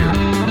is our beer?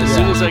 As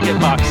soon as I get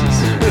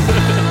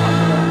boxes.